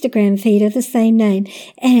 our Instagram feed of the same name,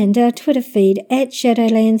 and our Twitter feed at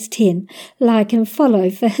Shadowlands10. Like and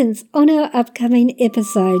follow for hints on our upcoming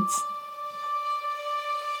episodes.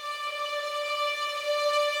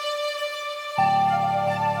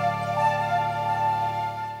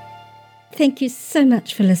 Thank you so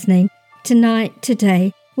much for listening. Tonight,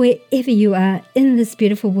 today, wherever you are in this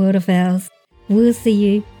beautiful world of ours. We'll see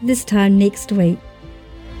you this time next week.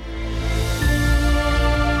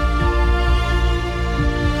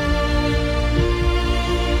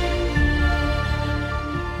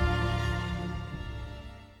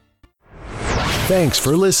 Thanks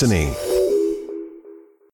for listening.